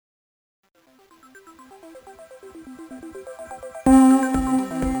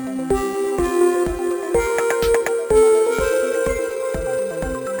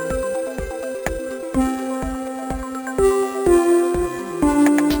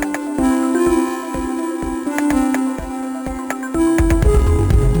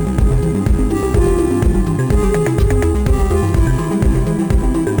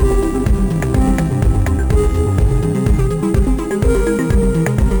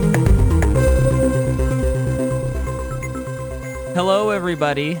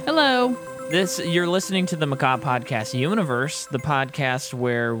everybody. Hello. You're listening to the Macabre Podcast Universe, the podcast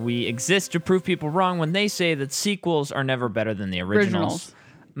where we exist to prove people wrong when they say that sequels are never better than the originals.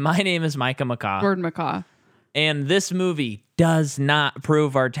 My name is Micah Macabre. Bird Macaw. And this movie does not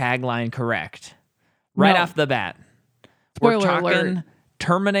prove our tagline correct. Right off the bat. Spoiler We're talking alert.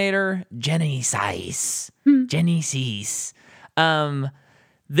 Terminator Genisys. Genisys.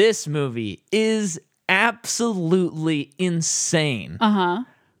 This movie is absolutely insane. Uh-huh.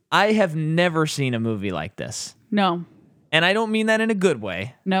 I have never seen a movie like this. No. And I don't mean that in a good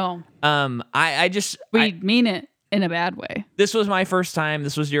way. No. I mean it in a bad way. This was my first time.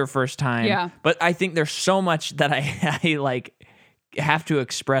 This was your first time. Yeah. But I think there's so much that I like have to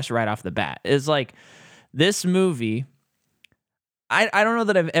express right off the bat. Is like this movie. I don't know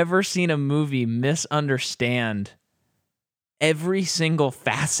that I've ever seen a movie misunderstand every single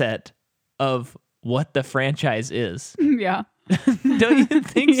facet of what the franchise is. Yeah. Don't you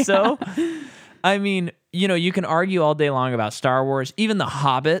think Yeah. so? I mean, you can argue all day long about Star Wars, even the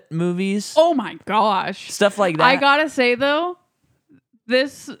Hobbit movies, Oh my gosh. stuff like that. I gotta say though,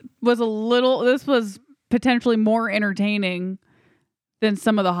 this was potentially more entertaining than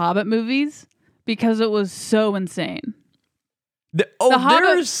some of the Hobbit movies because it was so insane. The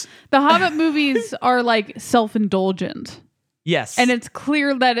Hobbit movies are like self-indulgent. Yes. And it's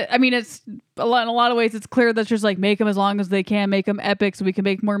clear that, it's in a lot of ways, it's clear that just like make them as long as they can, make them epic so we can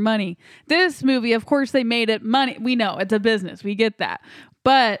make more money. This movie, of course, they made it money. We know it's a business. We get that.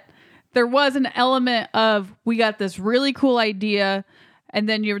 But there was an element of, we got this really cool idea. And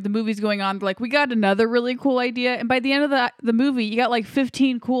then the movie's going on, like, we got another really cool idea. And by the end of the movie, you got like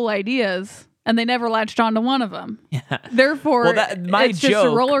 15 cool ideas. And they never latched onto one of them. Yeah. Therefore, it's just a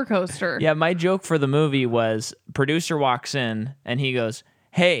roller coaster. Yeah, my joke for the movie was producer walks in and he goes,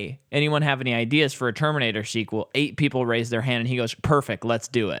 "Hey, anyone have any ideas for a Terminator sequel?" 8 people raise their hand and he goes, "Perfect, let's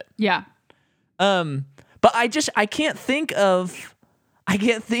do it." Yeah. But I can't think of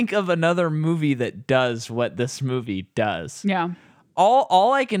another movie that does what this movie does. Yeah.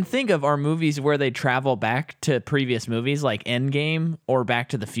 All I can think of are movies where they travel back to previous movies like Endgame or Back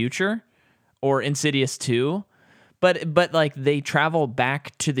to the Future. Or Insidious 2, but like they travel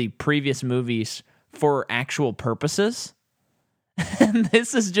back to the previous movies for actual purposes. And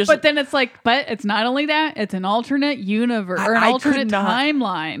this is just. But then it's like, but it's not only that; it's an alternate universe or an alternate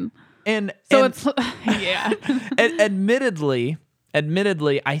timeline. And it's yeah. Admittedly,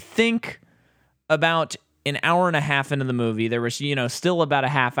 I think about an hour and a half into the movie, there was still about a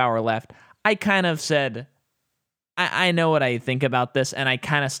half hour left. I kind of said, I know what I think about this, and I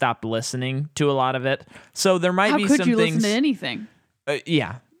kind of stopped listening to a lot of it. So there might be some things. How could you listen to anything?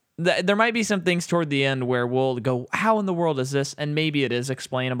 Yeah. There might be some things toward the end where we'll go, how in the world is this? And maybe it is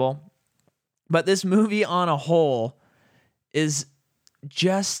explainable. But this movie on a whole is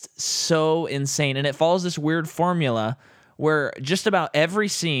just so insane. And it follows this weird formula where just about every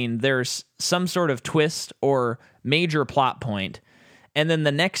scene, there's some sort of twist or major plot point. And then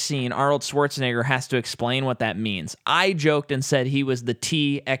the next scene, Arnold Schwarzenegger has to explain what that means. I joked and said he was the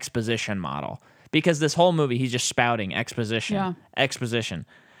T exposition model because this whole movie, he's just spouting exposition.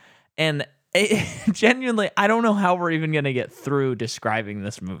 And genuinely, I don't know how we're even going to get through describing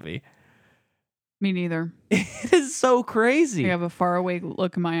this movie. Me neither. It is so crazy. I have a faraway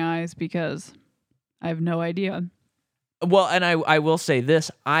look in my eyes because I have no idea. Well, and I will say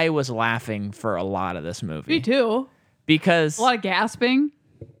this, I was laughing for a lot of this movie. Me too. Because a lot of gasping.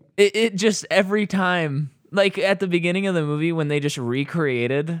 It just every time, like at the beginning of the movie when they just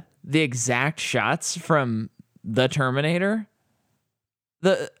recreated the exact shots from the Terminator,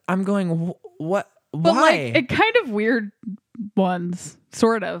 I'm going, what? But why? Like it kind of weird ones,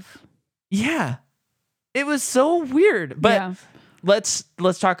 sort of. Yeah, it was so weird. But yeah. let's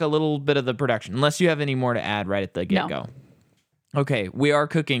talk a little bit of the production, unless you have any more to add right at the get-go. No. Okay, we are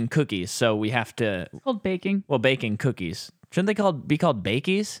cooking cookies, so we have to... It's called baking. Well, baking cookies. Shouldn't they be called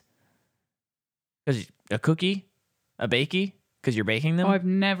bakies? Because a cookie? A bakey? Because you're baking them? Oh, I've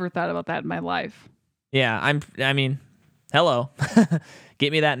never thought about that in my life. Yeah, hello.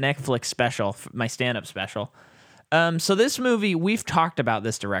 Get me that Netflix special, my stand-up special. So this movie, we've talked about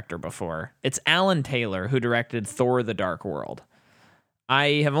this director before. It's Alan Taylor, who directed Thor: The Dark World.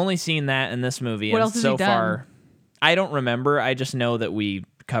 I have only seen that in this movie. What else has he done? Far... I don't remember. I just know that we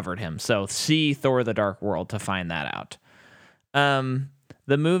covered him. So see Thor: The Dark World to find that out.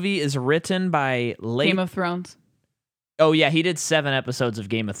 The movie is written by Game of Thrones. Oh, yeah. He did 7 episodes of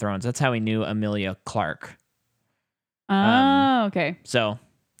Game of Thrones. That's how he knew Emilia Clarke. Okay. So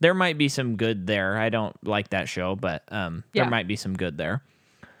there might be some good there. I don't like that show, but there might be some good there.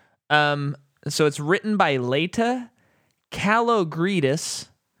 So it's written by Leta Kalogridis,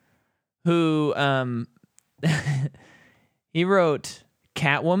 who he wrote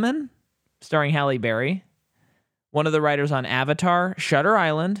Catwoman, starring Halle Berry. One of the writers on Avatar, Shutter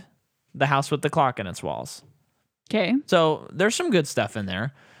Island, The House with the Clock in Its Walls. Okay. So there's some good stuff in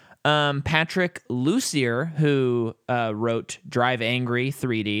there. Patrick Lussier, who wrote Drive Angry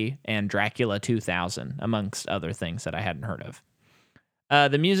 3D and Dracula 2000, amongst other things that I hadn't heard of.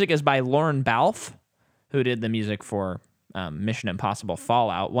 The music is by Lauren Balfe, who did the music for Mission Impossible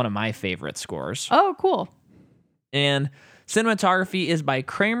Fallout, one of my favorite scores. Oh, cool. And cinematography is by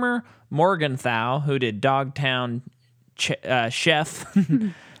Kramer Morgenthau, who did Dogtown, Chef,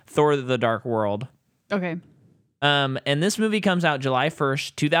 Thor: The Dark World. Okay. And this movie comes out July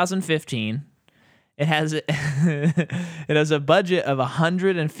 1st, 2015. It has it has a budget of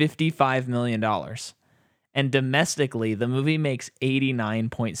 $155 million. And domestically, the movie makes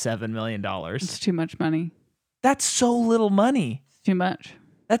 $89.7 million. It's too much money. That's so little money. It's too much.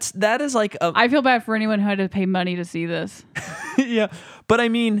 That is like a... I feel bad for anyone who had to pay money to see this. Yeah. But I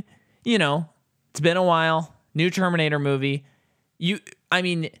mean, it's been a while. New Terminator movie.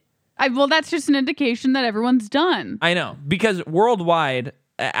 Well, that's just an indication that everyone's done. I know, because worldwide,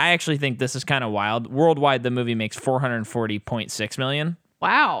 I actually think this is kind of wild. Worldwide, the movie makes $440.6 million.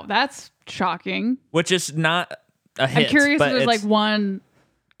 Wow, that's shocking. Which is not a hit. I'm curious if there's like one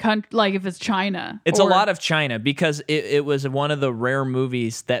country, like if it's China. It's a lot of China, because it was one of the rare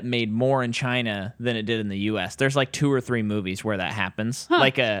movies that made more in China than it did in the U.S. There's like 2 or 3 movies where that happens,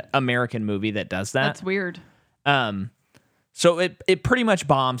 like a American movie that does that. That's weird. So it pretty much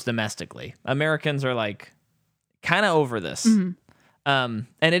bombs domestically. Americans are like kind of over this. Mm-hmm.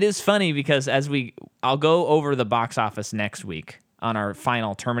 And it is funny because I'll go over the box office next week on our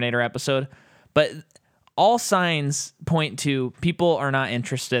final Terminator episode, but all signs point to people are not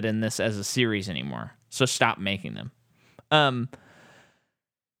interested in this as a series anymore. So stop making them.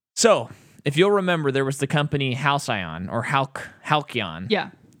 So if you'll remember, there was the company Halcyon or Halcyon.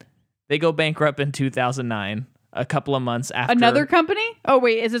 Yeah. They go bankrupt in 2009. A couple of months after. Another company? Oh,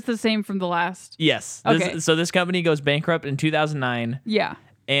 wait. Is it the same from the last? Yes. Okay. So this company goes bankrupt in 2009. Yeah.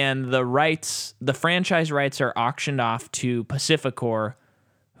 And the franchise rights are auctioned off to Pacificor,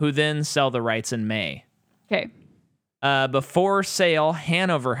 who then sell the rights in May. Okay. Before sale,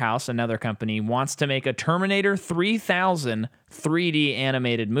 Hanover House, another company, wants to make a Terminator 3000 3D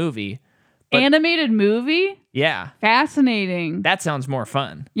animated movie. Animated movie? Yeah. Fascinating. That sounds more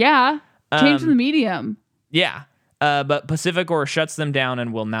fun. Yeah. Change the medium. Yeah. But Pacificor shuts them down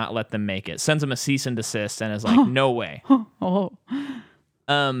and will not let them make it. Sends them a cease and desist and is like, no way. Oh.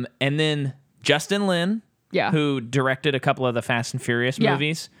 And then Justin Lin, who directed a couple of the Fast and Furious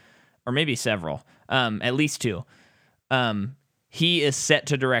movies, or maybe several, at least 2. He is set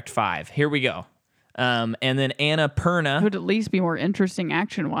to direct 5. Here we go. And then Anna Perna. It would at least be more interesting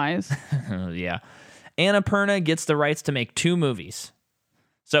action-wise. Yeah. Anna Perna gets the rights to make 2 movies.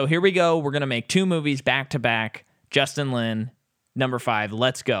 So here we go. We're going to make 2 movies back to back. Justin Lin, number 5.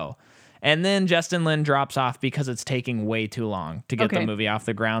 Let's go. And then Justin Lin drops off because it's taking way too long to get the movie off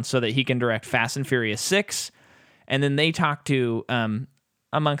the ground so that he can direct Fast and Furious 6. And then they talk to,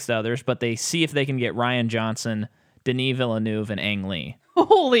 amongst others, but they see if they can get Rian Johnson, Denis Villeneuve, and Ang Lee.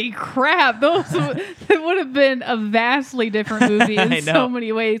 Holy crap. It would have been a vastly different movie in so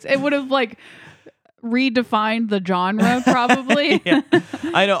many ways. It would have redefined the genre, probably. Yeah.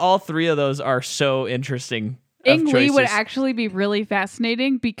 I know all 3 of those are so interesting. Ang Lee would actually be really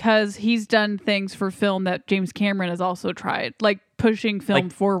fascinating because he's done things for film that James Cameron has also tried, like pushing film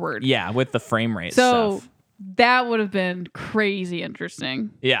forward. Yeah, with the frame rate stuff. So that would have been crazy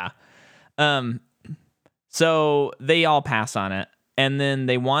interesting. Yeah. So they all pass on it. And then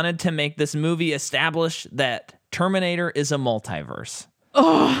they wanted to make this movie establish that Terminator is a multiverse.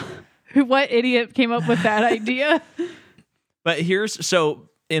 Oh, what idiot came up with that idea? But so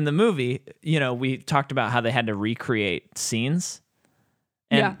in the movie, we talked about how they had to recreate scenes.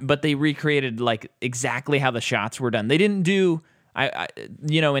 But they recreated exactly how the shots were done. They didn't do, in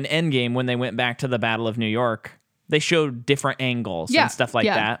Endgame, when they went back to the Battle of New York, they showed different angles and stuff like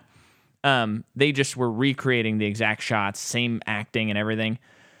that. They just were recreating the exact shots, same acting and everything.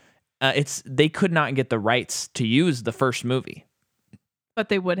 They could not get the rights to use the first movie. But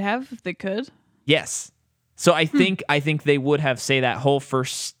they would have if they could. Yes. So I think they would have, say, that whole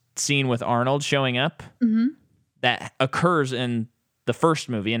first scene with Arnold showing up that occurs in the first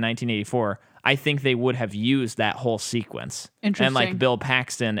movie in 1984. I think they would have used that whole sequence. Interesting. And Bill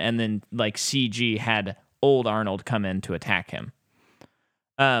Paxton and then CG had old Arnold come in to attack him.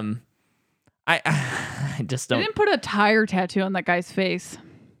 I just don't. They didn't put a tire tattoo on that guy's face.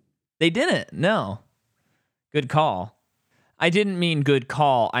 They didn't. No. Good call. I didn't mean good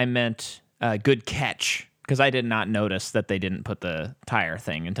call. I meant good catch, because I did not notice that they didn't put the tire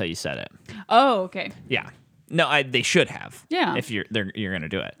thing until you said it. Oh, okay. Yeah. No, they should have. Yeah. If you're going to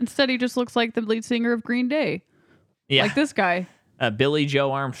do it. Instead, he just looks like the lead singer of Green Day. Yeah. Like this guy. Billy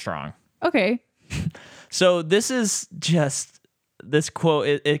Joe Armstrong. Okay. So this is just, this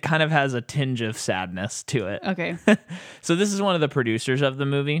quote, it kind of has a tinge of sadness to it. Okay. So this is one of the producers of the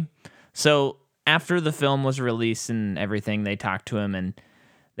movie. So after the film was released and everything, they talked to him and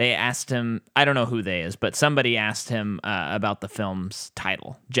they asked him, I don't know who they is, but somebody asked him about the film's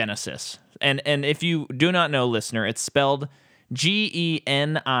title, Genisys. And if you do not know, listener, it's spelled Genisys.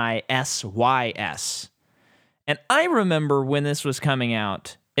 And I remember when this was coming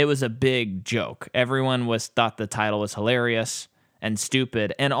out, it was a big joke. Everyone thought the title was hilarious and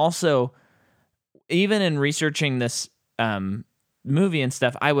stupid. And also, even in researching this movie and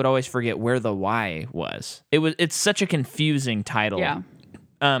stuff, I would always forget where the Y was. It's such a confusing title. Yeah.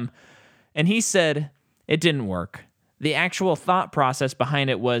 And he said it didn't work. The actual thought process behind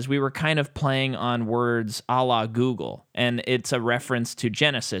it was we were kind of playing on words a la Google, and it's a reference to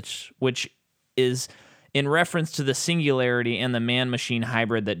Genisys, which is in reference to the singularity and the man-machine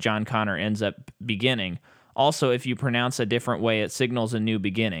hybrid that John Connor ends up beginning. Also, if you pronounce a different way, it signals a new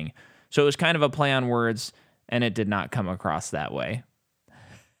beginning. So it was kind of a play on words, and it did not come across that way.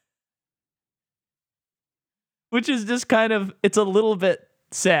 Which is just kind of, it's a little bit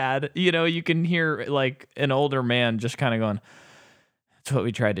sad. You know, you can hear like an older man just kind of going, that's what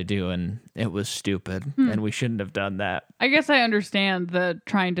we tried to do, and it was stupid, and we shouldn't have done that. I guess I understand the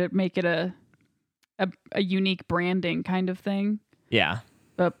trying to make it a unique branding kind of thing. Yeah.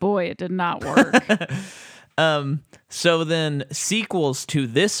 But boy, it did not work. So then sequels to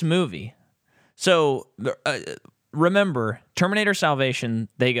this movie. So remember, Terminator Salvation,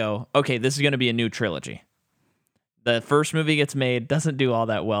 they go, okay, this is going to be a new trilogy. The first movie gets made, doesn't do all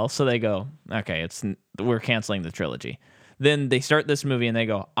that well, so they go, okay, we're canceling the trilogy. Then they start this movie and they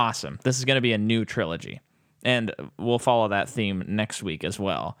go, awesome, this is going to be a new trilogy. And we'll follow that theme next week as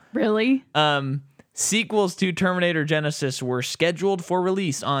well. Really? Sequels to Terminator Genisys were scheduled for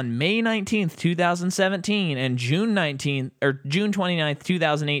release on May 19th, 2017 and June 29th,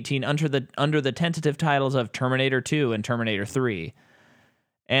 2018 under the tentative titles of Terminator 2 and Terminator 3.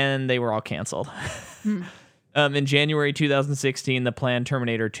 And they were all canceled. In January 2016, the planned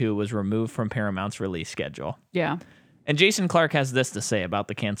Terminator 2 was removed from Paramount's release schedule. Yeah. And Jason Clarke has this to say about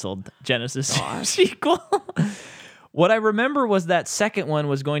the canceled Genisys sequel. What I remember was that second one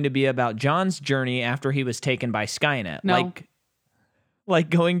was going to be about John's journey after he was taken by Skynet. No. Like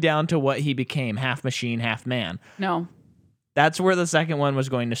going down to what he became, half machine, half man. No. That's where the second one was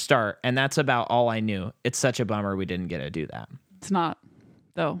going to start, and that's about all I knew. It's such a bummer we didn't get to do that. It's not,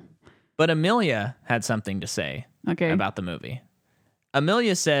 though. But Amelia had something to say about the movie.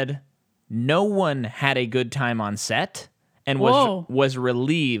 Amelia said no one had a good time on set and was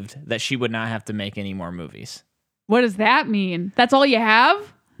relieved that she would not have to make any more movies. What does that mean? That's all you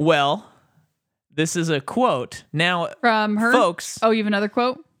have? Well, this is a quote. Now, from her? Folks. Oh, you have another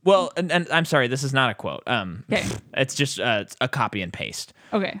quote? Well, and I'm sorry, this is not a quote. Okay. It's just a copy and paste.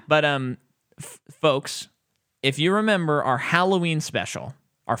 Okay. But folks, if you remember our Halloween special,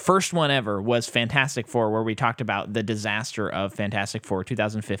 our first one ever was Fantastic Four, where we talked about the disaster of Fantastic Four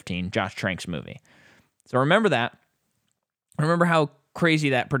 2015, Josh Trank's movie. So remember that. Remember how crazy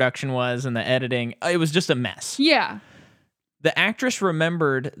that production was and the editing. It was just a mess. Yeah. The actress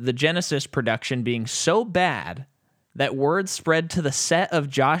remembered the Genisys production being so bad that word spread to the set of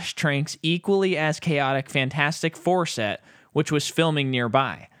Josh Trank's equally as chaotic Fantastic Four set, which was filming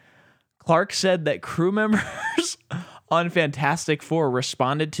nearby. Clarke said that crew members on Fantastic Four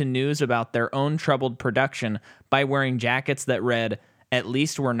responded to news about their own troubled production by wearing jackets that read, "At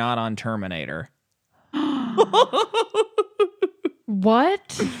least we're not on Terminator."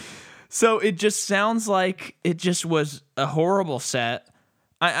 What? So it just sounds like it just was a horrible set.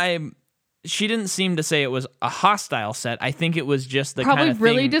 She didn't seem to say it was a hostile set. I think it was just the probably kind of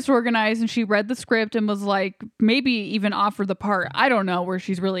really thing. Disorganized, and she read the script and was like, maybe even offered the part. I don't know where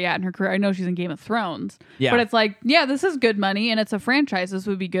she's really at in her career. I know she's in Game of Thrones. Yeah. But it's like, yeah, this is good money and it's a franchise. This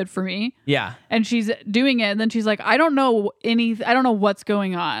would be good for me. Yeah. And she's doing it, and then she's like, I don't know what's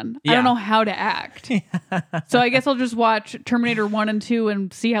going on. I don't know how to act. So I guess I'll just watch Terminator 1 and 2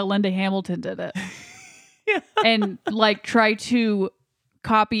 and see how Linda Hamilton did it. And like try to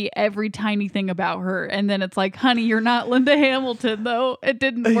copy every tiny thing about her, and then it's like, honey, you're not Linda Hamilton, though. It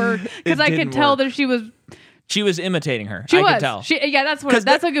didn't work because I could tell that she was imitating her. I could tell.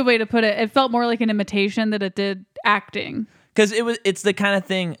 That's a good way to put it. It felt more like an imitation than it did acting. Because it's the kind of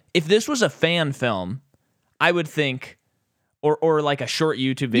thing. If this was a fan film, I would think, or like a short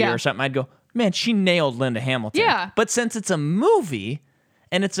YouTube video Yeah. or something, I'd go, man, she nailed Linda Hamilton. Yeah. But since it's a movie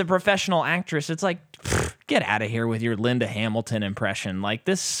and it's a professional actress, it's like, get out of here with your Linda Hamilton impression. Like,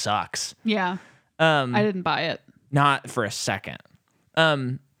 this sucks. Yeah. I didn't buy it. Not for a second.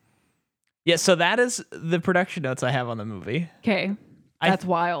 Yeah, so that is the production notes I have on the movie. Okay. That's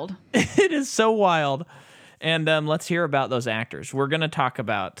wild. It is so wild. And let's hear about those actors. We're going to talk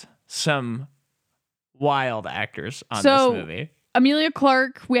about some wild actors on this movie. Amelia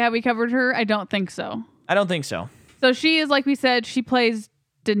Clarke, we covered her. I don't think so. I don't think so. So she is, like we said, she plays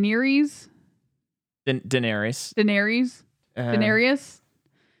Daenerys. Daenerys. Daenerys.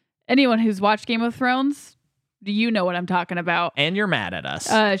 Anyone who's watched Game of Thrones, do you know what I'm talking about? And you're mad at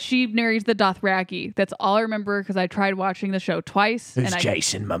us. She marries the Dothraki. That's all I remember because I tried watching the show twice. Who's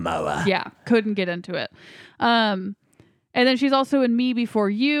Jason Momoa? Yeah, couldn't get into it. And then she's also in Me Before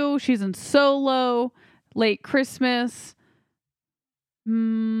You. She's in Solo, Late Christmas,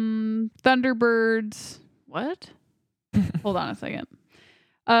 Thunderbirds. What? Hold on a second.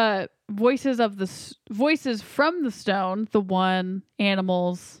 Voices from the Stone, The One,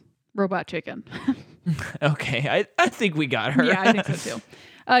 Animals, Robot Chicken. Okay, I think we got her. Yeah, I think so too.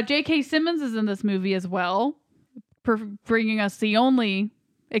 J.K. Simmons is in this movie as well, bringing us the only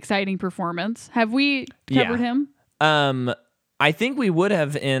exciting performance. Have we covered him? I think we would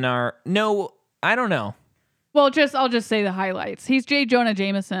have in our... No, I don't know. Well, I'll just say the highlights. He's J. Jonah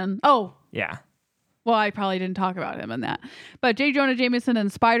Jameson. Oh. Yeah. Well, I probably didn't talk about him in that. But J. Jonah Jameson in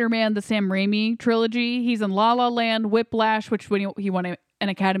Spider-Man, the Sam Raimi trilogy. He's in La La Land, Whiplash, which he won an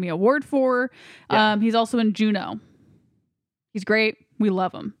Academy Award for. Yeah. He's also in Juno. He's great. We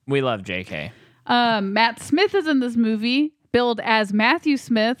love him. We love JK. Matt Smith is in this movie, billed as Matthew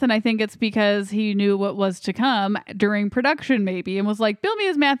Smith, and I think it's because he knew what was to come during production, maybe, and was like, bill me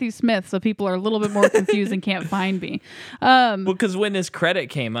as Matthew Smith, so people are a little bit more confused and can't find me. Well, because when his credit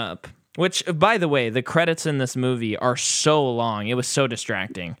came up, which, by the way, the credits in this movie are so long, it was so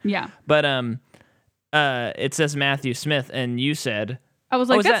distracting. Yeah. But it says Matthew Smith, and you said... I was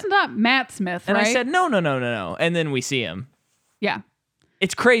like, that's not Matt Smith, and right? I said, no. And then we see him. Yeah.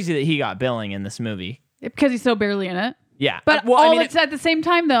 It's crazy that he got billing in this movie. Because he's so barely in it. Yeah. But it's at the same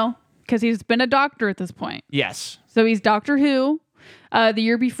time, though, because he's been a doctor at this point. Yes. So he's Doctor Who the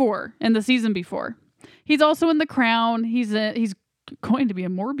year before and the season before. He's also in The Crown. He's going to be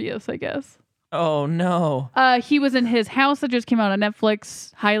in Morbius, I guess. Oh, no. He was in His House that just came out on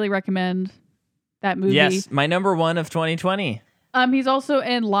Netflix. Highly recommend that movie. Yes, my number one of 2020. He's also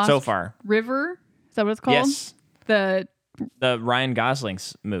in Lost so far. River. Is that what it's called? Yes. The Ryan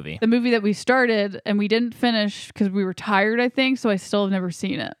Gosling's movie. The movie that we started and we didn't finish because we were tired, I think. So I still have never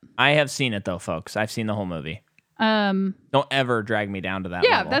seen it. I have seen it though, folks. I've seen the whole movie. Don't ever drag me down to that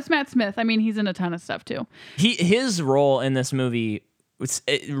level. That's Matt Smith. I mean, he's in a ton of stuff too. His role in this movie was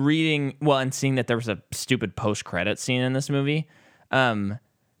reading and seeing that there was a stupid post-credit scene in this movie.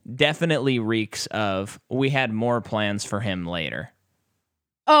 Definitely reeks of we had more plans for him later.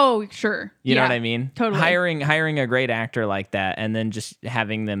 Oh, sure. You know what I mean? Totally. Hiring a great actor like that and then just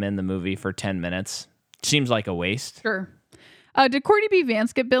having them in the movie for 10 minutes seems like a waste. Sure. Did Courtney B.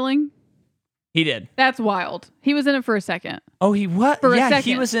 Vance get billing? He did. That's wild. He was in it for a second. Oh, he what? For a Yeah,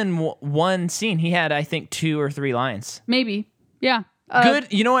 second. he was in one scene. He had, I think, 2 or 3 lines. Maybe. Yeah. Good.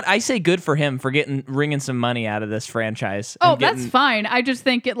 You know what? I say good for him for wringing some money out of this franchise. Oh, that's fine. I just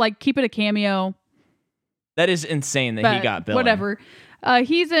think keep it a cameo. That is insane that he got billing. Whatever.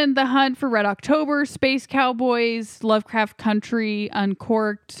 He's in The Hunt for Red October, Space Cowboys, Lovecraft Country,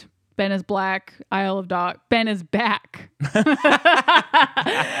 Uncorked, Ben is Black, Isle of Dog. Ben is back.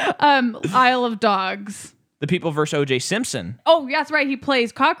 Isle of Dogs. The People vs. O.J. Simpson. Oh, that's right. He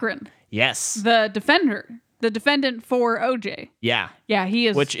plays Cochran. Yes. The defendant for OJ. Yeah. Yeah, he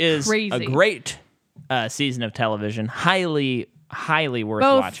is Which is crazy. a great season of television. Highly worth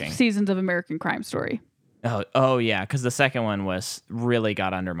Both watching. seasons of American Crime Story. Oh yeah, because the second one really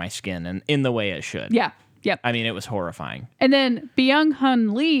got under my skin and in the way it should. Yeah. Yep. I mean, it was horrifying. And then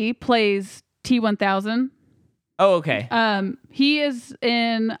Byung-hun Lee plays T-1000. Oh, okay. He is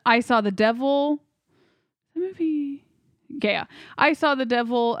in I Saw the Devil. The movie. Yeah. I Saw the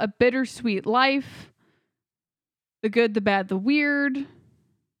Devil, A Bittersweet Life, The Good, the Bad, the Weird.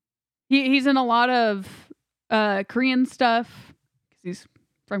 He's in a lot of Korean stuff because he's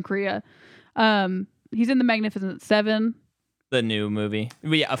from Korea. He's in The Magnificent Seven. The new movie.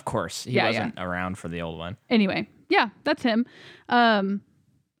 Well, yeah, of course. He wasn't around for the old one. Anyway, yeah, that's him.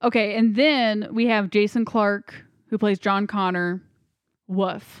 Okay, and then we have Jason Clarke, who plays John Connor.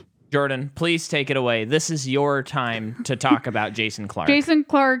 Woof. Jordan, please take it away. This is your time to talk about Jason Clarke. Jason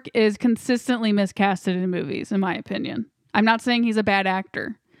Clarke is consistently miscasted in movies, in my opinion. I'm not saying he's a bad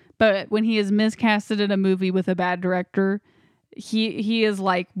actor, but when he is miscasted in a movie with a bad director, he is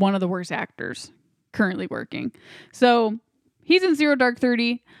like one of the worst actors currently working. So he's in Zero Dark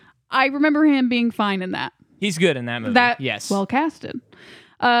 30. I remember him being fine in that. He's good in that movie. Yes. Well casted.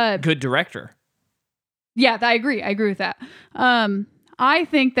 Good director. Yeah, I agree. I agree with that. I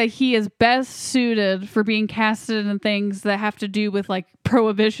think that he is best suited for being casted in things that have to do with like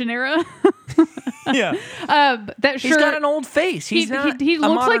Prohibition era. Yeah. He's got an old face. He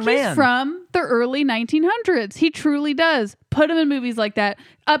looks like man. He's from the early 1900s. He truly does. Put him in movies like that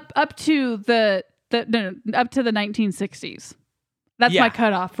up to the 1960s. That's my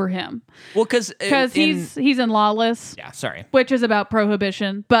cutoff for him. Well, because he's in Lawless. Yeah, sorry. Which is about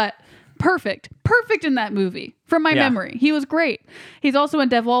prohibition, but perfect in that movie from my memory. He was great. He's also in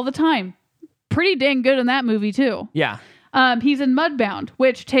Devil All the Time. Pretty dang good in that movie too. Yeah. He's in Mudbound,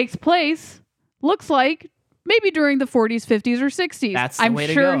 which takes place, looks like maybe during the 40s, 50s, or 60s. That's the way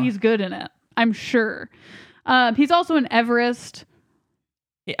to go. I'm sure he's good in it. I'm sure. He's also in Everest.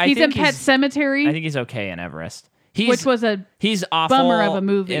 He's in Pet Sematary. I think he's okay in Everest. Which was he's awful bummer of a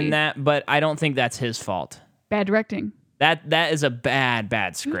movie in that, but I don't think that's his fault. Bad directing. That is a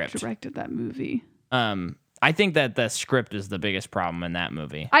bad script. Who directed that movie? I think that the script is the biggest problem in that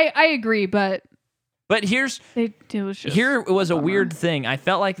movie. I agree, but here was a weird thing. I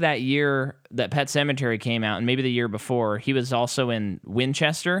felt like that year that Pet Sematary came out, and maybe the year before, he was also in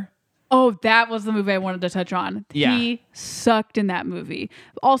Winchester. Oh, that was the movie I wanted to touch on. Yeah. He sucked in that movie.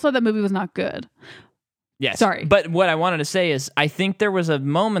 Also, that movie was not good. Yes. Sorry. But what I wanted to say is I think there was a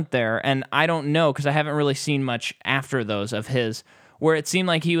moment there, and I don't know because I haven't really seen much after those of his, where it seemed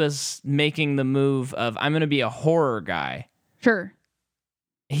like he was making the move of, I'm going to be a horror guy. Sure.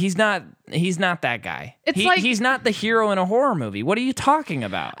 He's not that guy. He's not the hero in a horror movie. What are you talking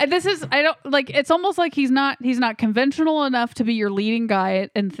about? It's almost like he's not conventional enough to be your leading guy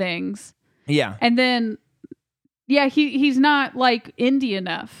in things. Yeah. And then, he's not like indie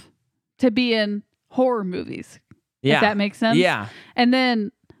enough to be in horror movies. Yeah. If that makes sense. Yeah. And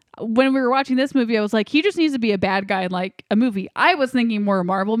then when we were watching this movie, I was like, he just needs to be a bad guy in like a movie. I was thinking more a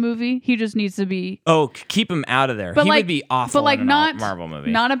Marvel movie. He just needs to be. Oh, keep him out of there. He would be awful in a Marvel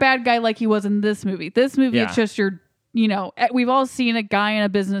movie. Not a bad guy like he was in this movie. This movie, it's just we've all seen a guy in a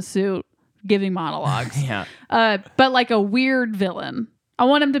business suit giving monologues. Yeah. But like a weird villain. I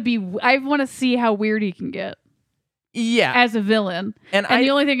want to see how weird he can get. Yeah. As a villain. And the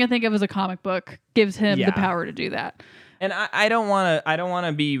only thing I think of is a comic book gives him the power to do that. And I don't want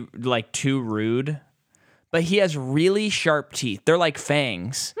to be like too rude, but he has really sharp teeth. They're like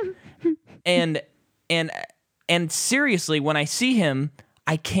fangs. and seriously, when I see him,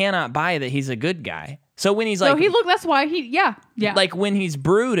 I cannot buy that he's a good guy. So when he's like, that's why yeah. Like when he's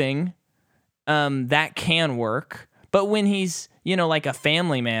brooding, that can work. But when he's, like a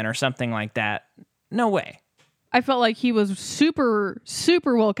family man or something like that, no way. I felt like he was super,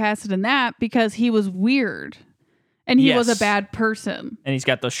 super well casted in that because he was weird. And he was a bad person. And he's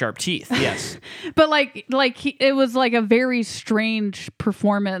got those sharp teeth, yes. But it was like a very strange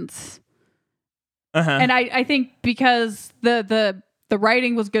performance. Uh-huh. And I think because the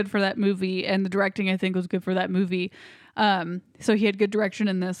writing was good for that movie and the directing, I think, was good for that movie. So he had good direction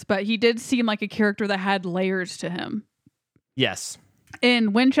in this. But he did seem like a character that had layers to him. Yes.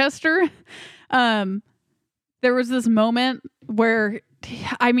 In Winchester, there was this moment where,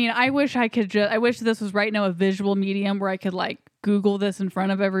 I wish this was right now a visual medium where I could like Google this in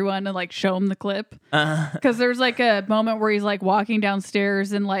front of everyone and like show them the clip. Because there's like a moment where he's like walking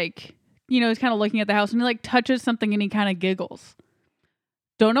downstairs and like, he's kind of looking at the house and he like touches something and he kind of giggles.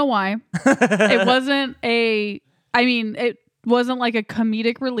 Don't know why. It wasn't like a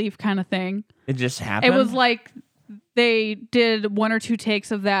comedic relief kind of thing. It just happened. It was like they did one or two takes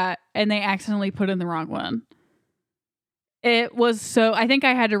of that and they accidentally put in the wrong one. It was I think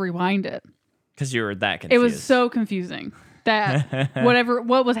I had to rewind it. Because you were that confused. It was so confusing that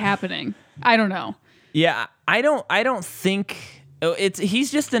what was happening. I don't know. Yeah, I don't think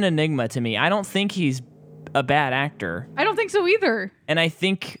he's just an enigma to me. I don't think he's a bad actor. I don't think so either. And I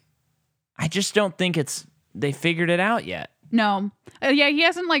just don't think they figured it out yet. No. He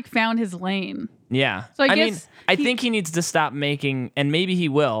hasn't like found his lane. Yeah. So I think he needs to stop making, and maybe he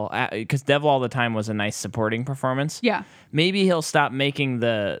will, because Devil All the Time was a nice supporting performance. Yeah. Maybe he'll stop making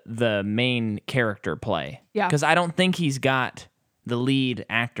the main character play. Yeah. Because I don't think he's got the lead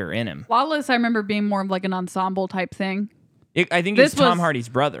actor in him. Lawless, I remember being more of like an ensemble type thing. I think it's Tom Hardy's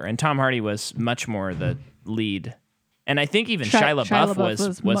brother, and Tom Hardy was much more the lead. And I think even Shia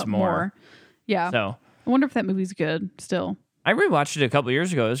LaBeouf was more. Yeah. So I wonder if that movie's good still. I rewatched it a couple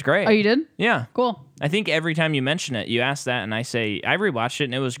years ago. It was great. Oh, you did? Yeah. Cool. I think every time you mention it, you ask that, and I say, I rewatched it,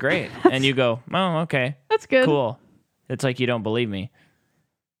 and it was great. And you go, oh, okay. That's good. Cool. It's like you don't believe me.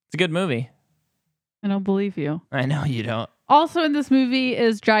 It's a good movie. I don't believe you. I know you don't. Also in this movie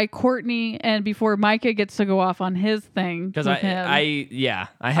is Jai Courtney, and before Micah gets to go off on his thing, Because I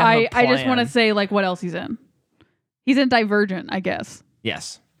just want to say like what else he's in. He's in Divergent, I guess.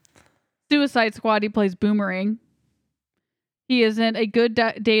 Yes. Suicide Squad. He plays Boomerang. He is in A Good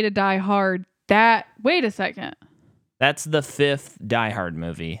Day to Die Hard. Wait a second. That's the 5th Die Hard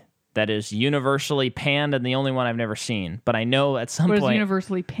movie that is universally panned and the only one I've never seen. But I know at some What is point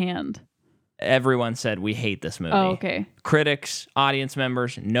universally panned? everyone said we hate this movie. Oh, okay. Critics, audience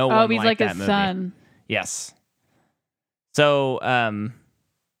members, no one he's liked like that his movie. son. Yes. So,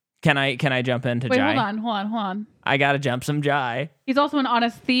 can I jump into Wait, Jai? hold on. I gotta jump some Jai. He's also an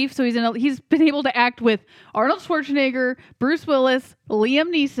honest thief, so he's been able to act with Arnold Schwarzenegger, Bruce Willis, Liam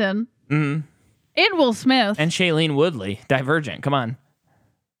Neeson, and Will Smith. And Shailene Woodley, Divergent. Come on.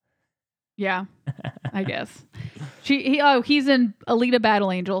 Yeah, I guess. He's in Alita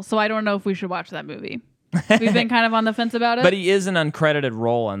Battle Angel, so I don't know if we should watch that movie. We've been kind of on the fence about it. But he is an uncredited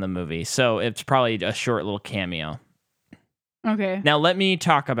role in the movie, so it's probably a short little cameo. Okay. Now let me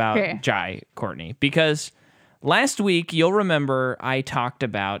talk about Jai Courtney, because last week you'll remember I talked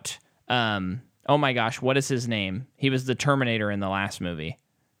about oh my gosh, what is his name? He was the Terminator in the last movie.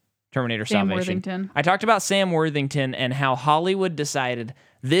 Terminator Sam Salvation. Worthington. I talked about Sam Worthington and how Hollywood decided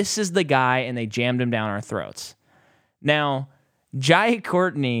this is the guy and they jammed him down our throats. Now, Jai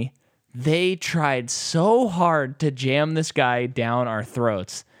Courtney, they tried so hard to jam this guy down our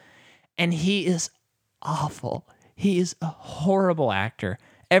throats, and he is awful. He is a horrible actor.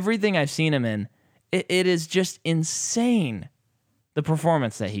 Everything I've seen him in, it is just insane, the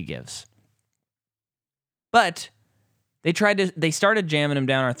performance that he gives. But they started jamming him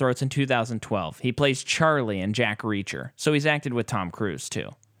down our throats in 2012. He plays Charlie in Jack Reacher, so he's acted with Tom Cruise too.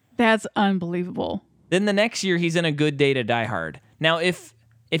 That's unbelievable. Then the next year, he's in A Good Day to Die Hard. Now, if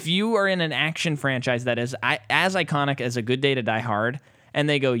you are in an action franchise that is as iconic as A Good Day to Die Hard, and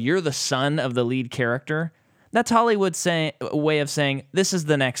they go, you're the son of the lead character, that's Hollywood's way of saying, this is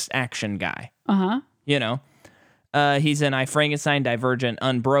the next action guy. Uh-huh. You know? He's in I, Frankenstein, Divergent,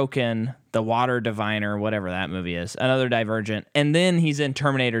 Unbroken, The Water Diviner, whatever that movie is, another Divergent. And then he's in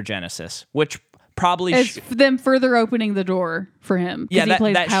Terminator Genisys, which probably... It's them further opening the door for him. Yeah, he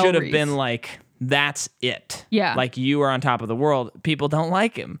plays that Kyle should have Reese. been like, that's it. Yeah. Like, you are on top of the world. People don't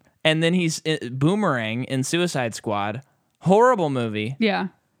like him. And then he's Boomerang in Suicide Squad. Horrible movie. Yeah.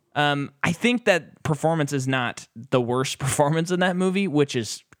 I think that performance is not the worst performance in that movie, which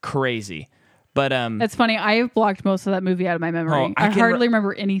is crazy. But It's funny. I have blocked most of that movie out of my memory. Oh, I hardly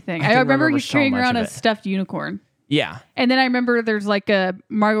remember anything. I remember he's so carrying much around of a it. stuffed unicorn. Yeah. And then I remember there's like a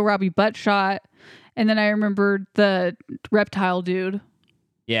Margot Robbie butt shot. And then I remember the reptile dude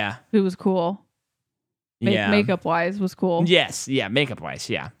Yeah. who was cool. Yeah. Makeup wise was cool. Yes. Yeah. Makeup wise.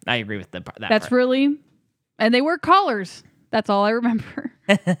 Yeah. I agree with that. That's part. really... And they wear collars. That's all I remember.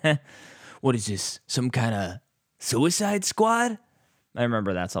 What is this? Some kind of Suicide Squad? I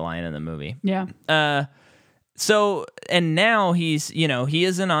remember that's a line in the movie. Yeah. So, and now he's, he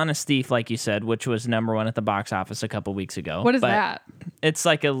is an honest thief, like you said, which was #1 at the box office a couple weeks ago. What is that? It's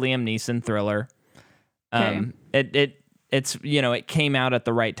like a Liam Neeson thriller. Okay. It's it came out at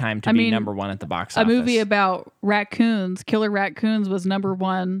the right time to be #1 at the box office. A movie about raccoons, killer raccoons, was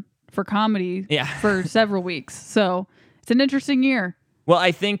 #1 for comedy for several weeks. So it's an interesting year. Well,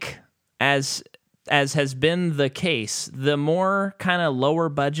 I think as has been the case, the more kind of lower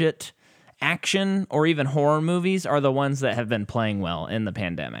budget action or even horror movies are the ones that have been playing well in the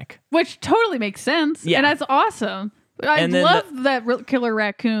pandemic. Which totally makes sense. Yeah. And that's awesome. I And then love that killer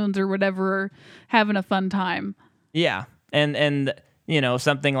raccoons or whatever are having a fun time. Yeah. And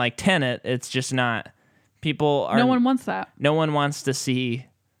something like Tenet, it's just not... No one wants that. No one wants to see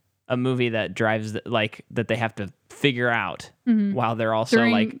a movie that drives that they have to figure out while they're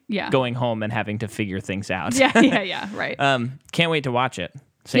also going home and having to figure things out. Yeah, right. Can't wait to watch it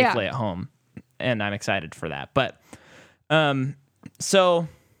safely at home, and I'm excited for that. But so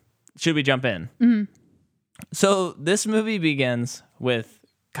should we jump in? Mm-hmm. So this movie begins with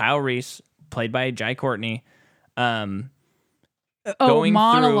Kyle Reese, played by Jai Courtney, going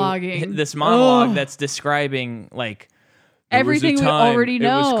monologuing. through this monologue that's describing like everything we already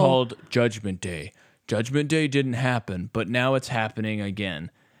know. It was called Judgment Day. Judgment Day didn't happen, but now it's happening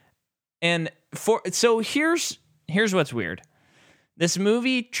again. And here's what's weird. This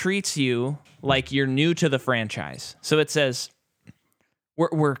movie treats you like you're new to the franchise. So it says,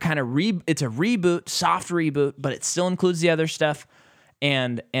 we're kind of it's a reboot, soft reboot, but it still includes the other stuff,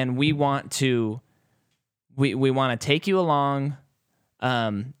 and we want to take you along,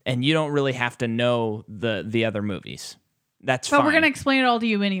 and you don't really have to know the other movies. That's fine. But we're gonna explain it all to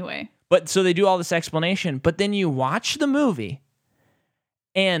you anyway. But so they do all this explanation, but then you watch the movie,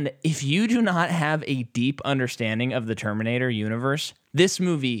 and if you do not have a deep understanding of the Terminator universe, this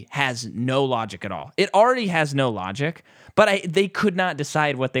movie has no logic at all. It already has no logic, but they could not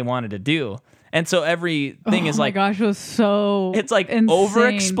decide what they wanted to do. And so everything is like, oh my gosh, it was so it's like insane.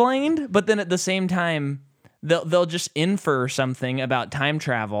 over-explained, but then at the same time, they'll just infer something about time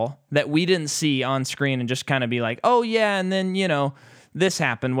travel that we didn't see on screen and just kind of be like, oh yeah, and then, this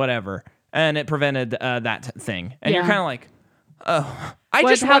happened, whatever. And it prevented that thing. And you're kind of like, oh, I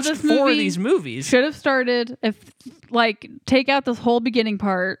just watched 4 of these movies. Should have started take out this whole beginning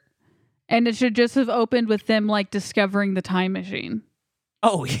part, and it should just have opened with them discovering the time machine.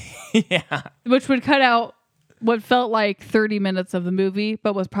 Oh, yeah. Which would cut out what felt like 30 minutes of the movie,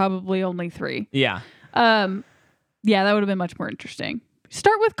 but was probably only 3. Yeah. Yeah, that would have been much more interesting.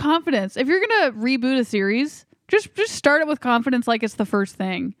 Start with confidence. If you're gonna reboot a series, just start it with confidence, like it's the first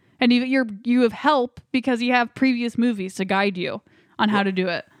thing, and you have help because you have previous movies to guide you on how to do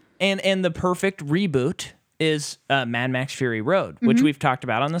it. And the perfect reboot is Mad Max Fury Road, which we've talked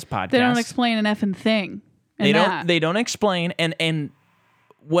about on this podcast. They don't explain an effing thing. They don't explain, and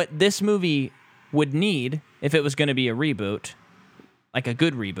what this movie would need if it was going to be a reboot, like a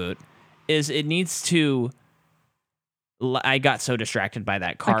good reboot, is it needs to. I got so distracted by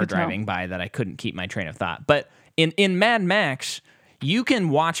that car driving by that I couldn't keep my train of thought. But in Mad Max, you can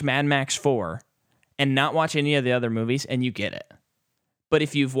watch Mad Max 4 and not watch any of the other movies, and you get it. But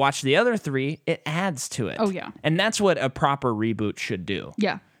if you've watched the other 3, it adds to it. Oh, yeah. And that's what a proper reboot should do.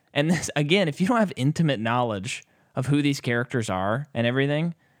 Yeah. And this, again, if you don't have intimate knowledge of who these characters are and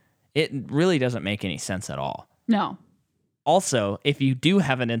everything, it really doesn't make any sense at all. No. Also, if you do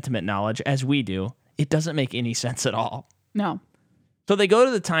have an intimate knowledge, as we do, it doesn't make any sense at all. No. So they go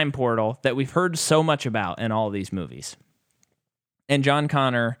to the time portal that we've heard so much about in all these movies. And John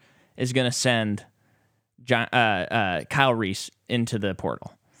Connor is going to send Kyle Reese into the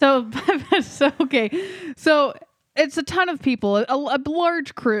portal. So okay. So it's a ton of people, a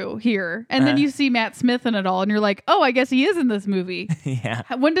large crew here. And then you see Matt Smith in it all, and you're like, oh, I guess he is in this movie. Yeah.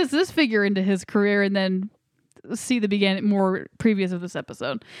 When does this figure into his career? And then see the beginning, more previous of this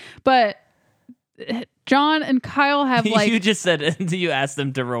episode. But John and Kyle have you just said you asked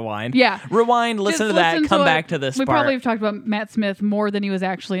them to rewind. Yeah. Rewind, listen to that, come back to this part. We probably have talked about Matt Smith more than he was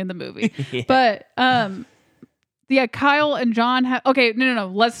actually in the movie. Yeah. But yeah, Kyle and John have okay, no.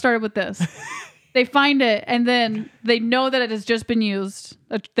 Let's start with this. They find it, and then they know that it has just been used.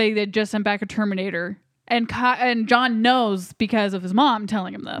 They just sent back a Terminator. And John knows because of his mom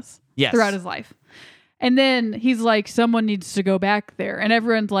telling him this throughout his life. And then he's like, someone needs to go back there. And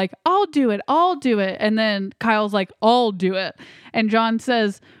everyone's like, I'll do it. And then Kyle's like, I'll do it. And John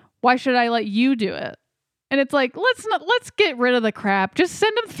says, why should I let you do it? And it's like, let's get rid of the crap. Just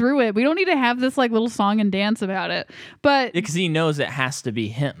send him through it. We don't need to have this little song and dance about it. But because he knows it has to be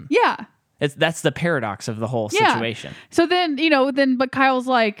him. Yeah. That's the paradox of the whole situation. So then, but Kyle's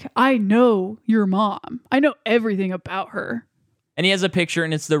like, I know your mom. I know everything about her. And he has a picture,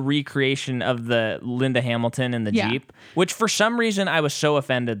 and it's the recreation of the Linda Hamilton in the Jeep, which for some reason I was so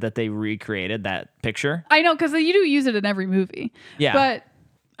offended that they recreated that picture. I know, because you do use it in every movie. Yeah.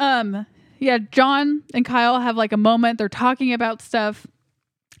 But, John and Kyle have a moment. They're talking about stuff.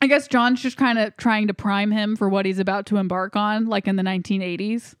 I guess John's just kind of trying to prime him for what he's about to embark on, in the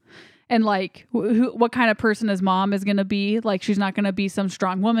 1980s. And what kind of person his mom is going to be. She's not going to be some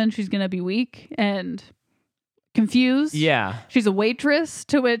strong woman. She's going to be weak and confused. Yeah. She's a waitress,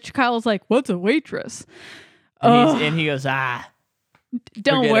 to which Kyle's like, what's a waitress? And he goes,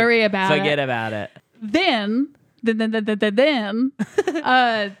 don't worry about it. Forget about it. Then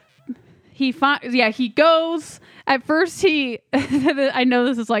he goes. At first I know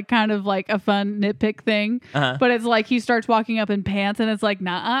this is kind of a fun nitpick thing, but it's he starts walking up in pants, and it's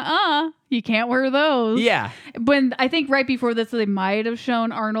you can't wear those. Yeah. When I think right before this, they might have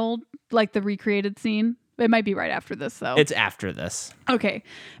shown Arnold, the recreated scene. It might be right after this, though. It's after this. Okay.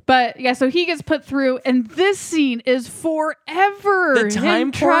 But, yeah, so he gets put through, and this scene is forever. The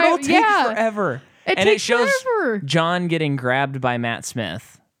time portal takes forever. It shows forever. John getting grabbed by Matt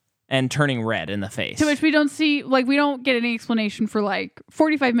Smith and turning red in the face. To which we don't see, we don't get any explanation for,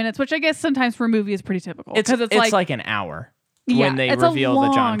 45 minutes, which I guess sometimes for a movie is pretty typical. It's like an hour when they reveal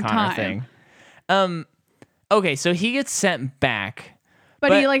the John Connor thing. Okay, so he gets sent back.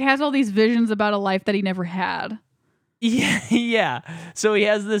 But he has all these visions about a life that he never had. Yeah. So he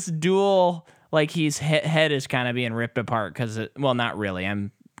has this dual, like his head is kind of being ripped apart because, well, not really.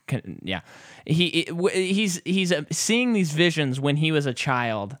 Yeah. He's seeing these visions when he was a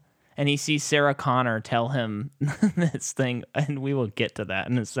child, and he sees Sarah Connor tell him this thing, and we will get to that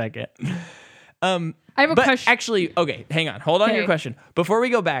in a second. I have a question. Actually, okay, hang on. Hold on to your question. Before we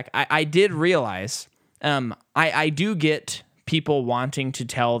go back, I did realize I do get people wanting to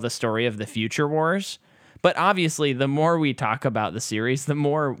tell the story of the Future Wars, but obviously the more we talk about the series, the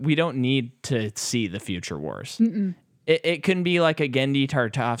more we don't need to see the Future Wars. It can be like a Genndy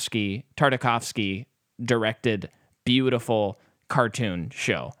Tartakovsky directed, beautiful cartoon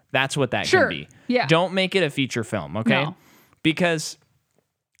show. That's what that can be. Yeah. Don't make it a feature film, okay? No. Because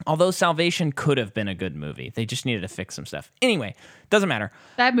although Salvation could have been a good movie, they just needed to fix some stuff. Anyway, doesn't matter.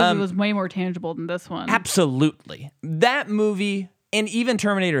 That movie was way more tangible than this one. Absolutely. That movie and even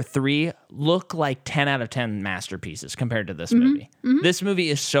Terminator 3 look like 10 out of 10 masterpieces compared to this movie. This movie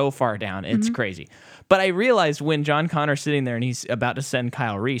is so far down. It's crazy. But I realized when John Connor's sitting there and he's about to send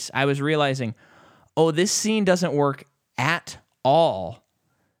Kyle Reese, I was realizing, oh, this scene doesn't work at all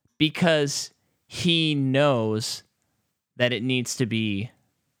because he knows that it needs to be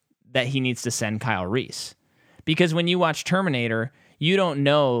that he needs to send Kyle Reese. Because when you watch Terminator, you don't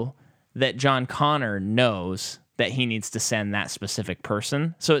know that John Connor knows that he needs to send that specific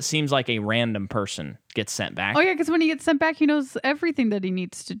person. So it seems like a random person gets sent back. Oh, yeah, because when he gets sent back, he knows everything that he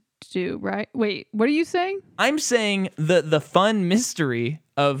needs to do, right? Wait, what are you saying? I'm saying the fun mystery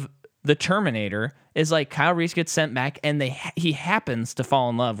of the Terminator is like Kyle Reese gets sent back and he happens to fall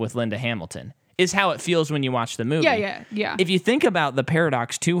in love with Linda Hamilton, is how it feels when you watch the movie. Yeah. If you think about the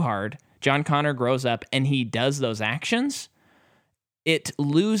paradox too hard, John Connor grows up and he does those actions, it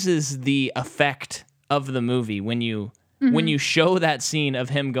loses the effect of the movie when you show that scene of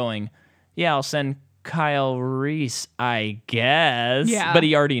him going, yeah, I'll send Kyle Reese, I guess. Yeah. But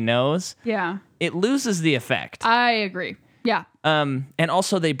he already knows. Yeah. It loses the effect. I agree. Yeah. And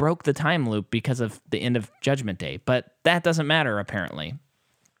also they broke the time loop because of the end of Judgment Day, but that doesn't matter apparently.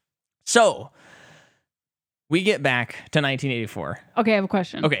 So we get back to 1984. Okay, I have a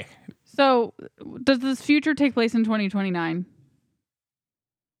question. Okay. So does this future take place in 2029?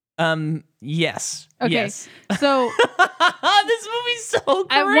 Yes. Okay. Yes. So this movie's so crazy.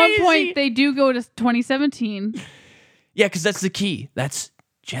 at one point they do go to 2017. Yeah, because that's the key. That's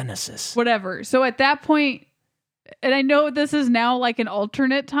Genisys. Whatever. So at that point, and I know this is now like an